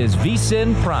 It is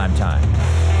VSiN Primetime.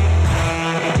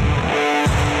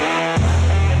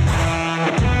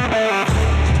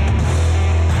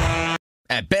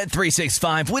 At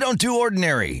Bet365, we don't do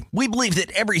ordinary. We believe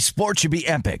that every sport should be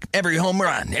epic. Every home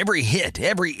run, every hit,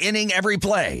 every inning, every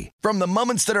play. From the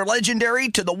moments that are legendary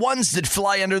to the ones that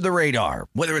fly under the radar.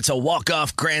 Whether it's a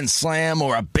walk-off grand slam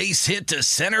or a base hit to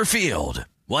center field.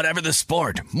 Whatever the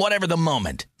sport, whatever the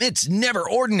moment. It's never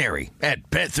ordinary at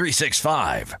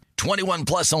Bet365. 21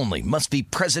 plus only. Must be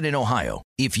present in Ohio.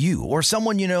 If you or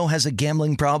someone you know has a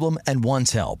gambling problem and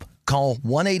wants help, call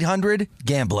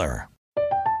 1-800-GAMBLER.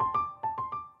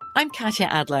 I'm Katya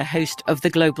Adler, host of The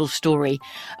Global Story.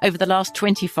 Over the last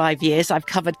 25 years, I've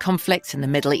covered conflicts in the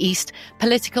Middle East,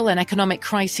 political and economic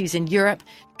crises in Europe,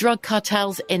 drug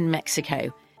cartels in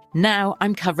Mexico. Now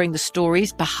I'm covering the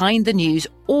stories behind the news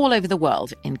all over the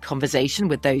world in conversation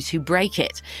with those who break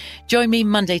it. Join me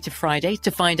Monday to Friday to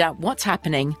find out what's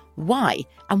happening, why,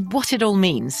 and what it all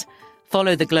means.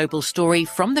 Follow The Global Story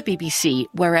from the BBC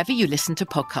wherever you listen to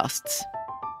podcasts.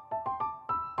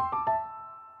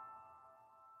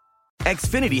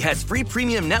 Xfinity has free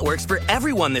premium networks for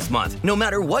everyone this month, no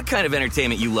matter what kind of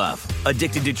entertainment you love.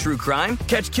 Addicted to true crime?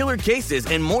 Catch killer cases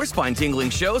and more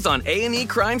spine-tingling shows on A&E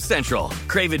Crime Central.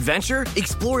 Crave adventure?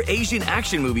 Explore Asian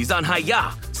action movies on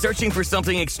Hi-Ya. Searching for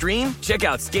something extreme? Check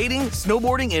out skating,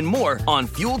 snowboarding, and more on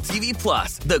Fuel TV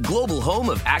Plus, the global home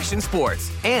of action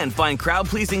sports. And find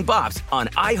crowd-pleasing bops on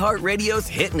iHeartRadio's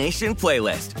Hit Nation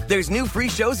playlist. There's new free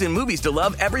shows and movies to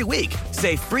love every week.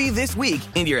 Say free this week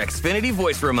in your Xfinity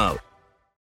voice remote.